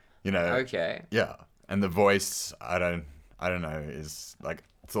you know. Okay. Yeah, and the voice I don't know is like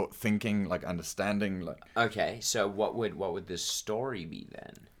thinking, like understanding, like Okay. So what would the story be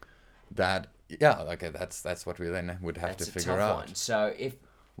then? that. Yeah, okay, that's what we then would have That's to a figure tough out. one. So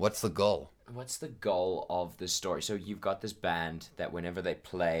What's the goal? what's the goal of the story? So you've got this band that whenever they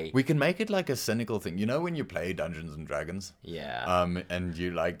play, We can make it like a cynical thing. You know when you play Dungeons and Dragons? yeah, And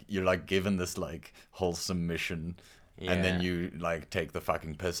you're like given this like wholesome mission, and then Yeah. you like take the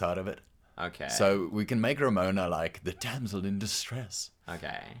fucking piss out of it. okay, So we can make Ramona like the damsel in distress.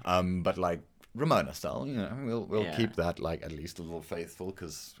 okay, But like Ramona style, you know, we'll Yeah. keep that like at least a little faithful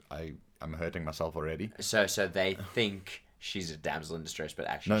because I'm hurting myself already. so they think she's a damsel in distress, but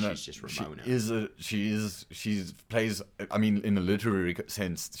actually she's just Ramona. She plays. I mean, in a literary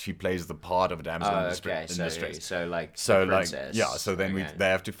sense, she plays the part of a damsel in Okay, distress. so like So the like princess. yeah, so then Okay. they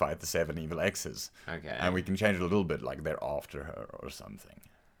have to fight the 7 evil exes. Okay. And we can change it a little bit, like they're after her or something.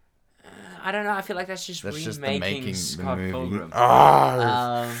 I don't know. I feel like that's just That's just the remaking making the Scott movie. Pilgrim.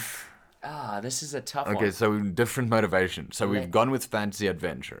 Ah. This is a tough Okay, one. so different motivation. So we've Let- gone with fantasy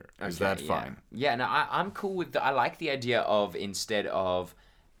adventure. Is Okay, that yeah. fine? Yeah, no, I'm cool with I like the idea of instead of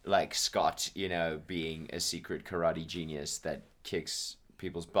like Scott, you know, being a secret karate genius that kicks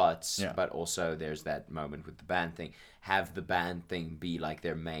people's butts, Yeah. but also there's that moment with the band thing. Have the band thing be like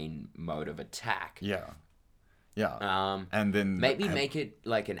their main mode of attack. Yeah. Yeah. And then maybe make it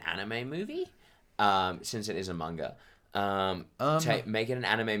like an anime movie, since it is a manga. Make it an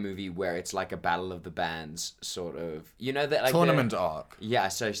anime movie where it's like a battle of the bands, sort of. You know that like tournament arc. Yeah,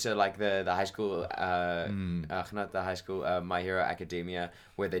 so like the high school, not the high school, My Hero Academia,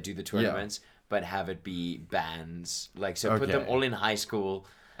 where they do the tournaments, but have it be bands. Like so, put them Okay. all in high school.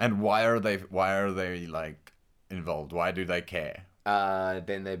 And why are they like involved? Why do they care?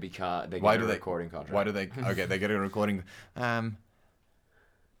 Then they get Why a do they recording contract. Why do they? Okay, they get a recording. They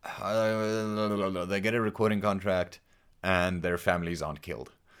get a recording contract, and their families aren't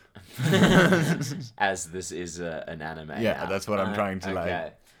killed. As this is an anime. Yeah, now. that's what I'm trying to like.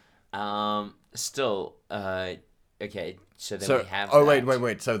 Okay. Still, okay. So then So, we have. oh that.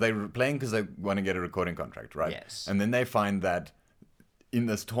 wait. So they're playing because they want to get a recording contract, right? Yes. And then they find that in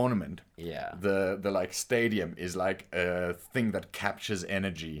this tournament, Yeah. the like stadium is like a thing that captures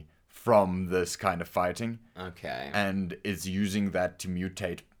energy from this kind of fighting, Okay. and is using that to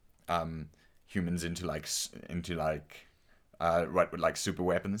mutate humans into like super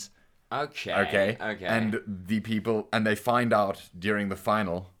weapons. Okay. Okay. Okay. And the people, and they find out during the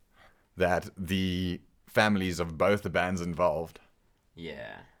final that the families of both the bands involved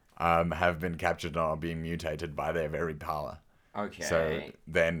yeah. have been captured and are being mutated by their very power. Okay. So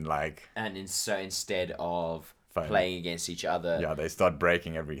then, like, And so instead of Fine. playing against each other, yeah, they start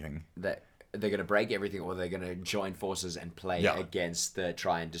breaking everything. that they're gonna break everything, or they're gonna join forces and play Yeah. against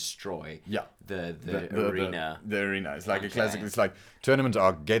try and destroy Yeah. the The arena. The arena. It's like a classic. Okay. It's like tournament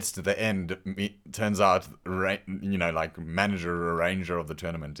arc gets to the end. Turns out, like manager or arranger of the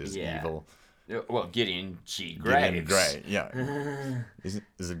tournament is Yeah. evil. Well, Gideon G. Gideon Graves. Grey. Yeah.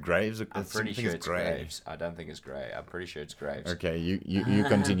 Is it Graves? I'm pretty sure it's Graves. I don't think it's Gray. I'm pretty sure it's Graves. Okay, you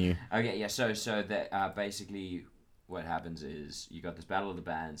continue. Okay, yeah. So that basically what happens is you got this battle of the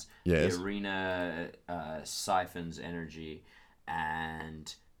bands. Yes. The arena siphons energy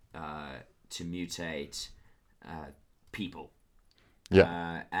and to mutate people.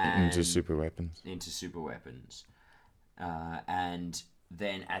 Yeah. And Into super weapons. into super weapons. And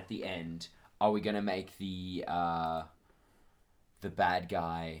then at the end, are we gonna make the bad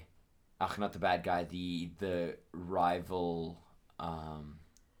guy? Not the bad guy. The rival.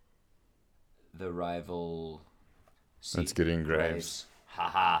 The rival. That's Gideon Graves.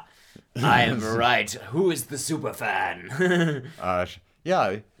 Haha. I am right. Who is the super fan?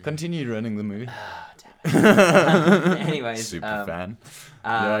 Yeah, continue running the movie. Anyways, Super fan.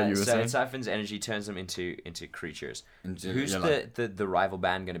 Yeah, you were so saying? it siphons energy, turns them into creatures. Into- Who's yeah, the rival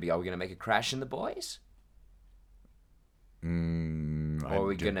band going to be? Are we going to make it Crash and the Boys? Or are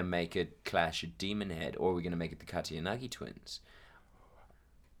we going to make it Clash of Demon Head? Or are we going to make it the Katayanagi twins?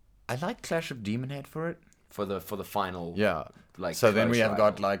 I like Clash of Demon Head for it. For the final. Yeah. Like, So then close we have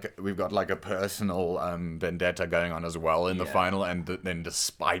rival. we've got like a personal vendetta going on as well in the Yeah. final, and then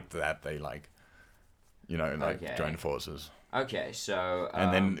despite that they Okay. join forces. Okay, so.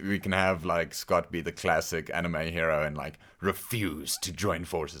 And then we can have like Scott be the classic anime hero and like refuse to join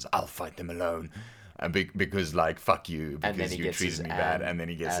forces. I'll fight them alone. And because like fuck you And then because he you gets his treated me bad, and then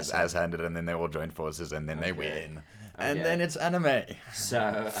he gets his ass handed, and then they all join forces, and then they win, and Okay. then it's anime.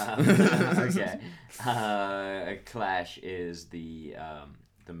 So, okay. Clash is the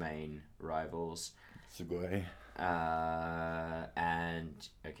main rivals. Sugoi. And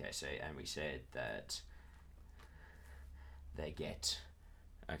we said that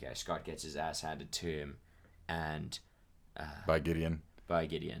Scott gets his ass handed to him, and By Gideon. by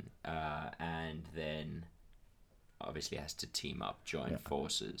Gideon, and then obviously has to team up, join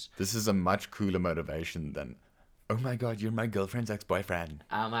forces. This is a much cooler motivation than, oh my god, you're my girlfriend's ex-boyfriend.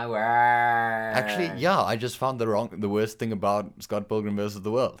 Oh my word! Actually, yeah, I just found the worst thing about Scott Pilgrim vs.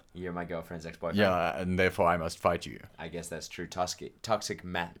 the World. You're my girlfriend's ex-boyfriend. Yeah, and therefore I must fight you. I guess that's true. Toxic. Toxic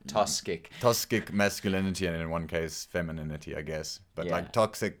masculinity, and in one case, femininity, I guess. But Yeah. like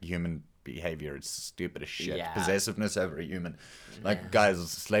toxic human behavior, it's stupid as shit. Yeah. Possessiveness over a human. Like, guys,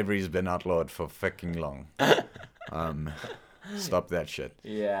 slavery's been outlawed for fucking long. Stop that shit.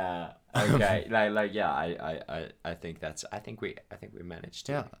 Yeah. Okay. I think we managed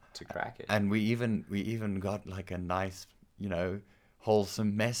to crack it. And we even got like a nice,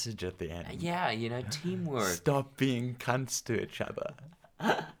 wholesome message at the end. Yeah, teamwork. Stop being cunts to each other.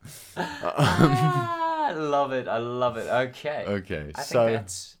 I love it. Okay. Okay, I so think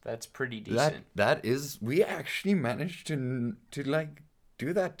that's pretty decent. that is, we actually managed to like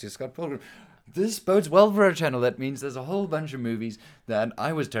do that to Scott Pilgrim. This bodes well for our channel. That means there's a whole bunch of movies that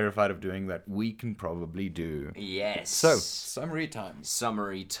I was terrified of doing that we can probably do. Yes. So, summary time.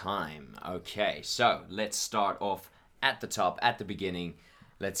 Summary time. Okay, so let's start off at the top, at the beginning.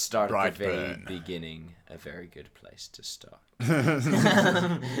 Let's start at the very Brightburn. beginning. A very good place to start.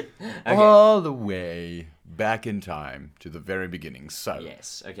 All the way back in time to the very beginning. So,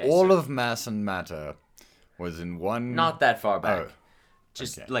 Yes. Okay. all so of Mass and Matter was in one... not that far back. Oh,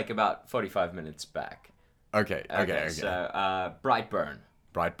 Just okay. like about 45 minutes back. Okay. So Brightburn.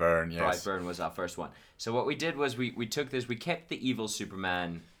 Brightburn, yes. Brightburn was our first one. So what we did was we took this, we kept the evil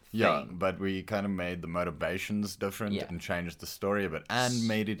Superman Yeah, thing. but we kind of made the motivations different Yeah. and changed the story a bit, and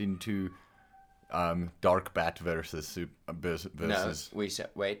made it into Dark Bat versus No, we said,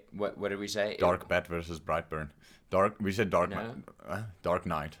 wait, what did we say? Dark Bat versus Brightburn. We said Dark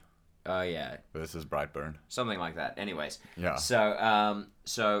Knight Oh, yeah. versus Brightburn. Something like that. Anyways. Yeah.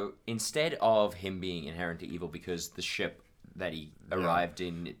 So instead of him being inherently evil because the ship that he arrived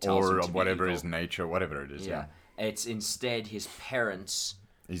in tells him Or to be whatever evil, his nature, whatever it is. Yeah. it's instead his parents.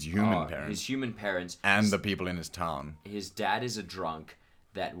 His human are- parents. His human parents. And the people in his town. His dad is a drunk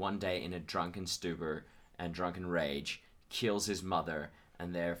that one day in a drunken stupor and drunken rage kills his mother,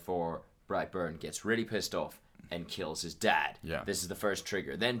 and therefore Brightburn gets really pissed off and kills his dad. Yeah. This is the first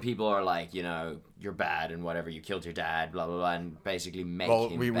trigger. Then people are like, you're bad and whatever, you killed your dad, blah, blah, blah, and basically make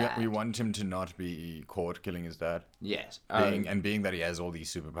him bad. we want him to not be caught killing his dad. Yes. Being that he has all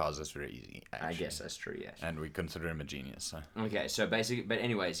these superpowers, that's very easy. I Actually. guess that's true, yes. And we consider him a genius. So. Okay, so basically, but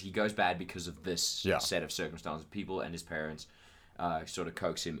anyways, he goes bad because of this Yeah. set of circumstances. People and his parents sort of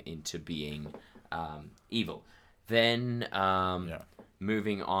coax him into being evil. Then,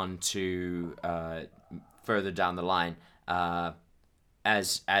 moving on to further down the line,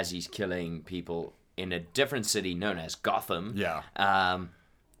 as he's killing people in a different city known as Gotham. Yeah.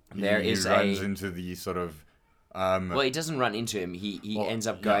 There he is runs into the sort of well, he doesn't run into him. He ends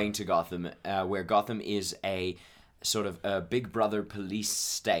up going to Gotham, where Gotham is a sort of a Big Brother police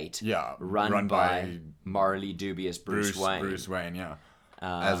state, run by morally dubious Bruce Wayne. Bruce Wayne, yeah.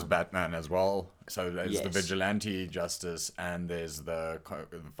 As Batman as well. So there's the vigilante justice, and there's the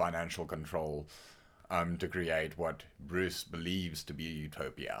financial control to create what Bruce believes to be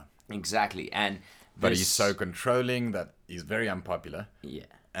utopia. Exactly, but he's so controlling that he's very unpopular. Yeah.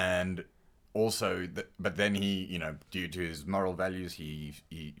 And also, but then he, due to his moral values, he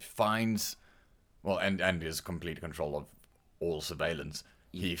finds, and his complete control of all surveillance,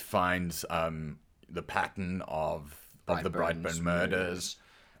 he finds the pattern of the Brightburn murders,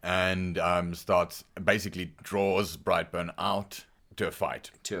 and basically draws Brightburn out to a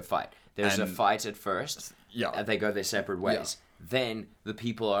fight. There's a fight at first. Yeah. They go their separate ways. Yeah. Then the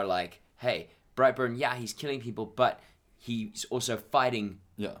people are like, hey, Brightburn, he's killing people, but he's also fighting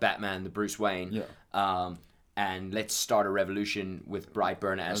Batman, the Bruce Wayne. Yeah. And let's start a revolution with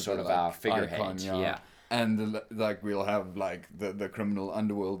Brightburn as sort of our figurehead. Icon, yeah. And we'll have the criminal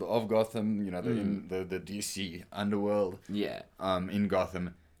underworld of Gotham, the DC underworld. Yeah. In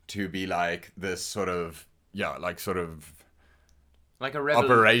Gotham to be like this sort of like a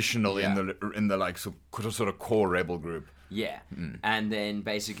operational in the sort of core rebel group. Yeah. And then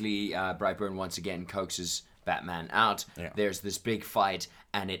basically Brightburn once again coaxes Batman out. Yeah. There's this big fight,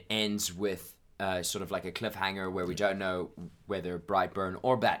 and it ends with sort of like a cliffhanger where we don't know whether Brightburn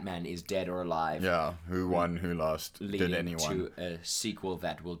or Batman is dead or alive. Yeah, who won, who lost, did anyone. Leading to a sequel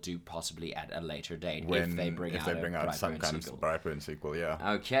that we'll do possibly at a later date if they bring out some kind of Brightburn sequel, yeah.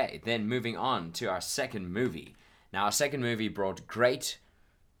 Okay, then moving on to our second movie. Now, our second movie brought great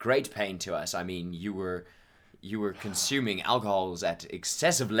pain to us. I mean, you were consuming alcohols at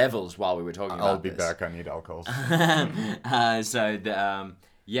excessive levels while we were talking about this. I'll be back. I need alcohols.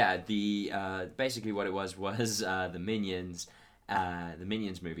 Basically what it was the Minions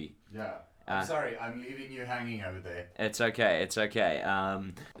movie. Yeah. I'm sorry, I'm leaving you hanging over there. It's okay.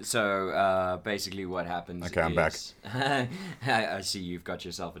 Basically what happens Okay, I'm back. I see you've got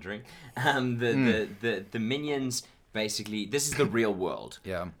yourself a drink. The Minions, basically, this is the real world.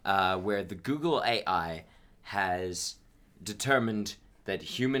 Yeah. Where the Google AI has determined that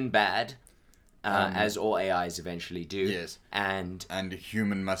human bad, as all AIs eventually do. Yes. And a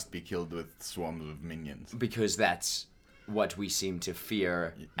human must be killed with swarms of minions. Because that's what we seem to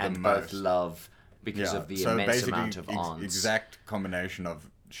fear and both love because of the immense amount of ons. Exact combination of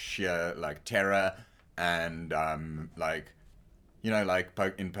sheer terror and in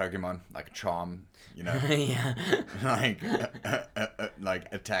Pokemon, like Charm, Yeah.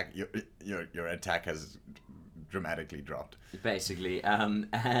 attack your attack has dramatically dropped. Basically,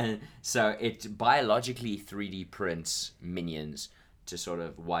 so it biologically 3D prints minions to sort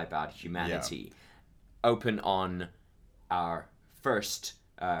of wipe out humanity. Open on our first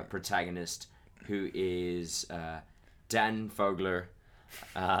protagonist, who is Dan Fogler,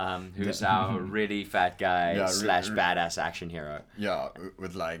 who's our really fat guy / badass action hero. Yeah,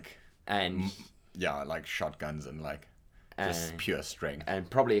 with shotguns and just pure strength. And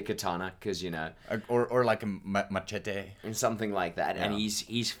probably a katana, because, Or like a machete. And something like that. Yeah. And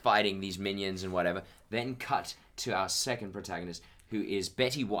he's fighting these minions and whatever. Then cut to our second protagonist, who is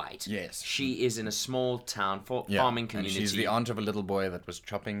Betty White. Yes. She is in a small town farming community. And she's the aunt of a little boy that was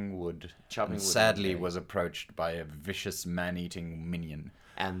chopping wood. Sadly was approached by a vicious man-eating minion.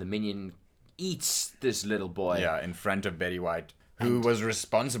 And the minion eats this little boy. Yeah, in front of Betty White, who was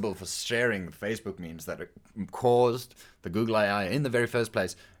responsible for sharing Facebook memes that caused the Google AI in the very first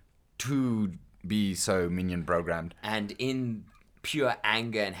place to be so minion programmed. And in pure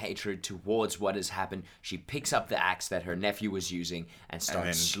anger and hatred towards what has happened, she picks up the axe that her nephew was using and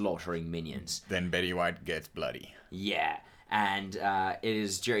starts slaughtering minions. Then Betty White gets bloody. Yeah. And it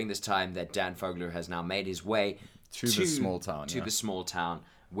is during this time that Dan Fogler has now made his way to the small town. The small town,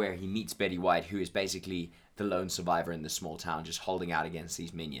 where he meets Betty White, who is basically the lone survivor in the small town, just holding out against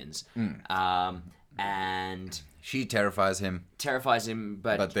these minions. And she terrifies him,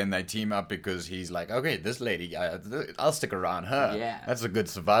 but then they team up because he's like, okay, this lady, I'll stick around her. Yeah, that's a good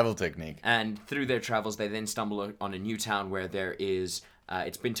survival technique. And through their travels, they then stumble on a new town where there is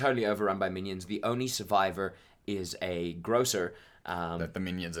it's been totally overrun by minions. The only survivor is a grocer that the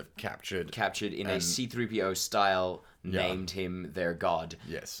minions have captured in a C-3PO style, named him their god.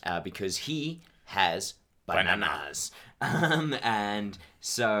 Yes, because he has bananas. And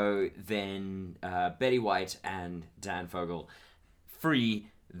so then Betty White and Dan Fogel free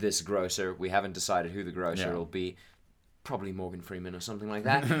this grocer. We haven't decided who the grocer will be. probably Morgan Freeman or something like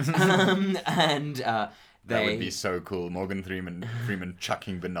that. And That they would be so cool. Morgan Freeman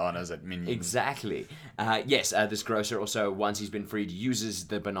chucking bananas at minions. exactly. Yes, this grocer also, once he's been freed, uses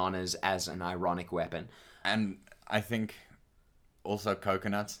the bananas as an ironic weapon. And I think also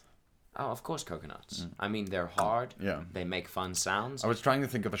coconuts. Oh, of course, coconuts. I mean, they're hard. Yeah. They make fun sounds. I was trying to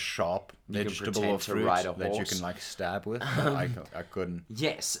think of a sharp can vegetable pretend or to fruit ride a that you horse. can like stab with. But I couldn't.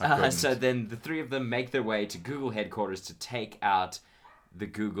 Yes. couldn't. So then the three of them make their way to Google headquarters to take out the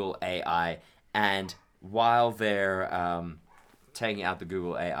Google AI. And while they're taking out the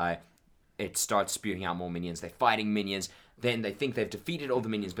Google AI, it starts spewing out more minions. They're fighting minions. Then they think they've defeated all the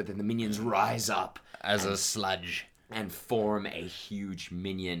minions, but then the minions rise up As a sludge. and form a huge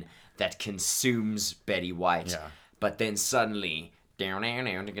minion that consumes Betty White. Yeah. But then suddenly,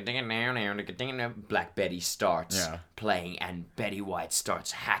 Black Betty starts Yeah. playing, and Betty White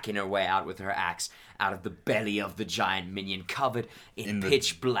starts hacking her way out with her axe out of the belly of the giant minion, covered in the-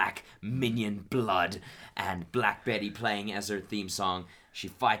 pitch black minion blood. And Black Betty playing as her theme song, she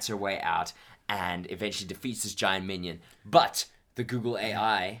fights her way out and eventually defeats this giant minion. But the Google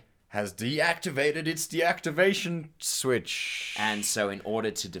AI... Has deactivated its deactivation switch. And so, in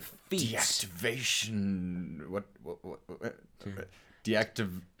order to defeat Deactivation. What?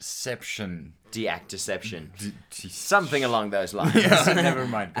 Deactiveception. deactiception, something along those lines. Never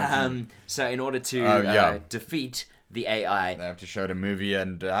mind. So, in order to defeat the AI, They have to show the movie,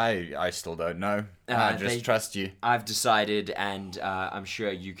 and I still don't know. I just they- trust you. I've decided, and I'm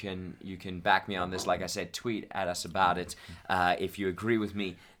sure you can back me on this. Like I said, tweet at us about it if you agree with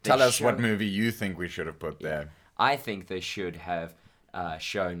me. They Tell us show- what movie you think we should have put there. I think they should have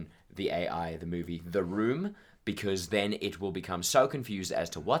shown the AI the movie The Room, because then it will become so confused as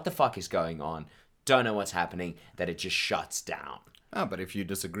to what the fuck is going on, don't know what's happening, that it just shuts down. Ah, but if you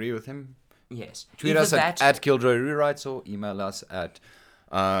disagree with him, Yes. tweet Either us at that, Killjoy Rewrites or email us at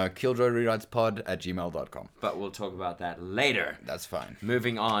killjoyrewritespod@gmail.com. but we'll talk about that later. That's fine.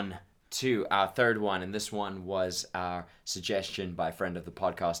 Moving on to our third one, and this one was our suggestion by a friend of the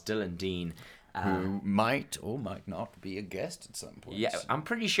podcast, Dylan Dean. Who might or might not be a guest at some point. Yeah, I'm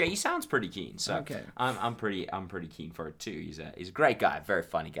pretty sure he sounds pretty keen. So Okay. I'm pretty keen for it too. He's a great guy, very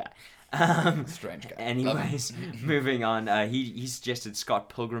funny guy. Strange guy. Anyways, moving on. He suggested Scott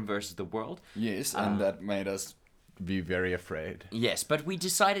Pilgrim versus the World. Yes, and that made us be very afraid. Yes, but we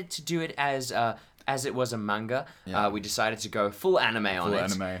decided to do it as it was a manga. Yeah. We decided to go full anime on Full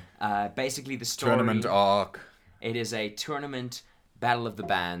it. anime. Basically, the story. Tournament arc. It is a tournament battle of the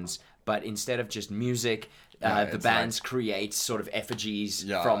bands, but instead of just music, Yeah, the it's bands create sort of effigies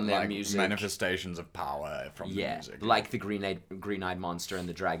Yeah, from their like music. manifestations of power from the Yeah, music. like the green-eyed monster and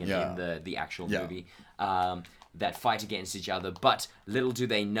the dragon Yeah. in the actual Yeah. movie, that fight against each other. But little do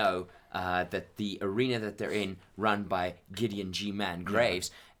they know that the arena that they're in, run by Gideon G. Man Graves,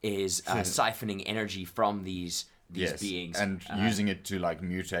 is siphoning energy from these beings and using it to like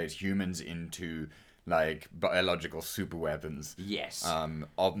mutate humans into like biological super weapons. Yes. On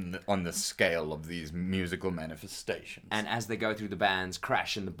the scale of these musical manifestations. And as they go through the bands,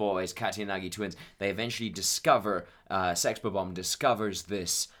 Crash and the boys, Katayanagi twins, they eventually discover, Sex Bomb discovers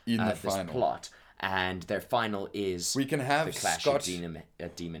this In the this final. plot, and their final is We can have the Clash Scott-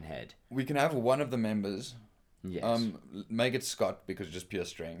 of Demon Head. we can have one of the members. Yes. Make it Scott because just pure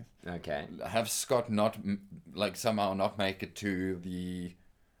strength. Okay. Have Scott not somehow not make it to the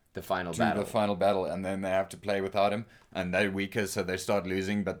The final battle. the final battle, and then they have to play without him, and they're weaker, so they start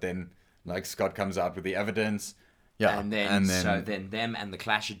losing. But then, like Scott comes out with the evidence, yeah, and then them and the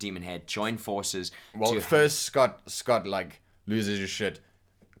Clash of Demon Head join forces. well, to first Scott like loses his shit,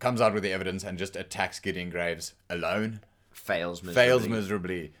 comes out with the evidence, and just attacks Gideon Graves alone, fails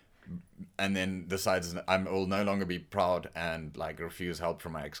miserably, and then decides I will no longer be proud and like refuse help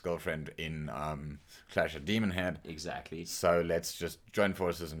from my ex-girlfriend in Clash of Demon Head. Exactly. So let's just join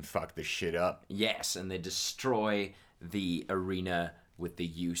forces and fuck this shit up. Yes, and they destroy the arena with the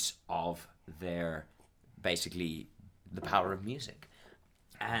use of their, basically, the power of music.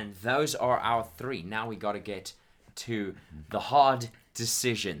 And those are our three. Now we got to get to the hard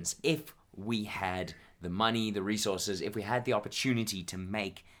decisions. If we had the money, the resources, if we had the opportunity to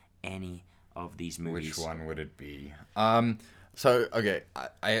make any of these movies. Which one would it be? So okay,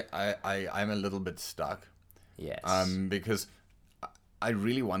 I'm a little bit stuck. Yes. Because I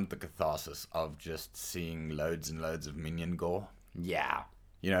really want the catharsis of just seeing loads and loads of minion gore. Yeah.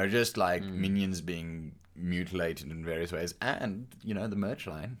 You know, just like minions being mutilated in various ways, and you know the merch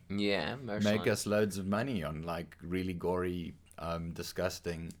line. Yeah. Make us loads of money on like really gory,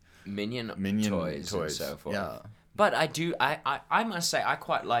 disgusting Minion toys and so forth. Yeah. But I must say I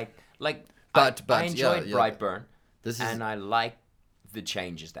quite like But I enjoyed yeah. Brightburn. This is and I like the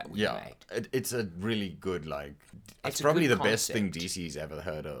changes that we made. It's a really good It's a probably good the best thing concept. DC's ever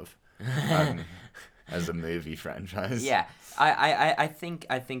heard of as a movie franchise. Yeah, I think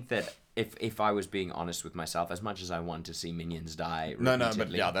that if I was being honest with myself, as much as I want to see minions die No,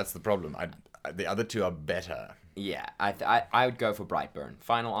 repeatedly, but that's the problem. The other two are better. yeah, I would go for Brightburn.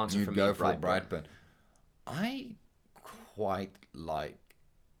 Final answer You'd for me. go for Brightburn. Brightburn. I quite like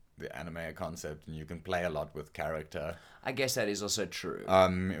the anime concept, and you can play a lot with character. I guess that is also true.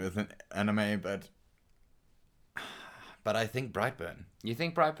 With an anime, but I think Brightburn. You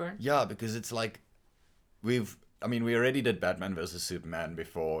think Brightburn? Yeah, because it's like we already did Batman versus Superman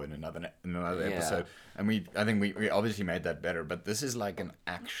before in another episode, and I think we obviously made that better. But this is like an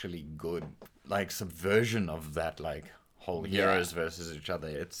actually good subversion of that whole heroes versus each other.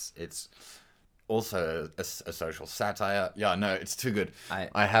 It's also a social satire. Yeah, no, it's too good.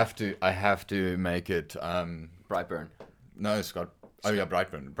 I have to make it. Brightburn. No, Scott. Oh yeah,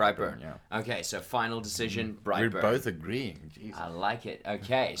 Brightburn. Brightburn. Yeah. Okay, so final decision, Brightburn. We're both agreeing. Jeez. I like it.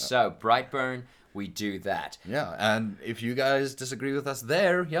 Okay, so Brightburn, we do that. Yeah, and if you guys disagree with us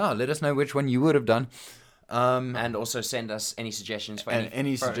there, let us know which one you would have done. And also send us any suggestions for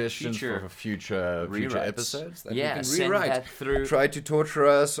any suggestions for future episodes that we can send rewrite. that through. Try to torture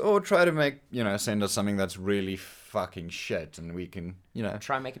us, or try to make send us something that's really fucking shit, and we can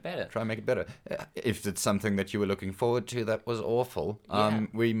Try and make it better. try and make it better. If it's something that you were looking forward to that was awful,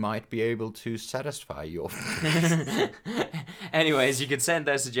 we might be able to satisfy your. Anyways, you can send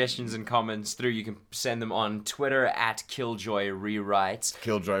those suggestions and comments through. You can send them on Twitter at Killjoy Rewrites.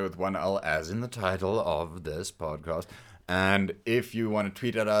 Killjoy with one L, as in the title of this podcast. And if you want to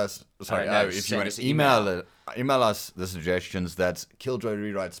tweet at us, if you want to email us the suggestions, that's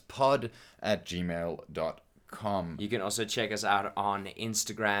killjoyrewritespod@gmail.com. You can also check us out on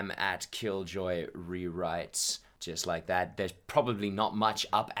Instagram at Killjoy Rewrites. Just like that. There's probably not much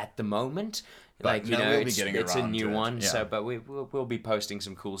up at the moment. But we'll be getting it's a around new to it, one, yeah. but we'll be posting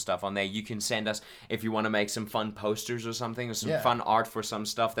some cool stuff on there. You can send us, if you want to make some fun posters or something, or some fun art for some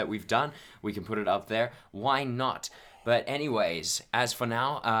stuff that we've done, we can put it up there. Why not? But anyways, as for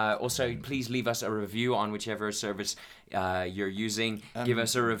now, also please leave us a review on whichever service you're using. Give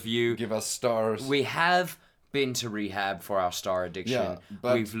us a review. Give us stars. We have been to rehab for our star addiction. Yeah,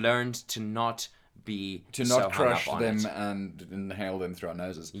 but we've learned to not be to so not hung crush up on them it. and inhale them through our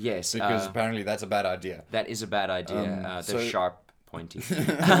noses. Yes, because apparently that's a bad idea. That is a bad idea. They're sharp, pointy.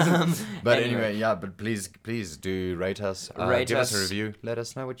 But anyway, but please do rate us. Give us a review. Let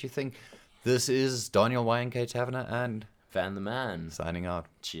us know what you think. This is Daniel YNK Taverner and Van the Man. signing out.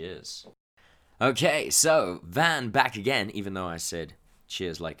 Cheers. Okay, so Van back again, even though I said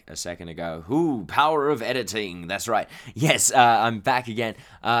cheers like a second ago. Ooh, power of editing. That's right. Yes, I'm back again.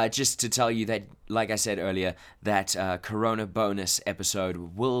 Just to tell you that, like I said earlier, that Corona bonus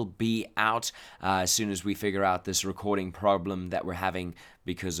episode will be out as soon as we figure out this recording problem that we're having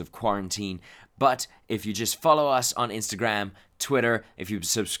because of quarantine. But if you just follow us on Instagram, Twitter, if you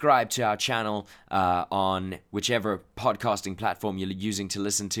subscribe to our channel on whichever podcasting platform you're using to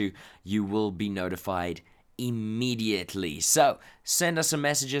listen to, you will be notified immediately. So send us some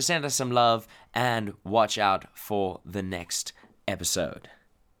messages, send us some love, and watch out for the next episode.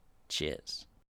 Cheers.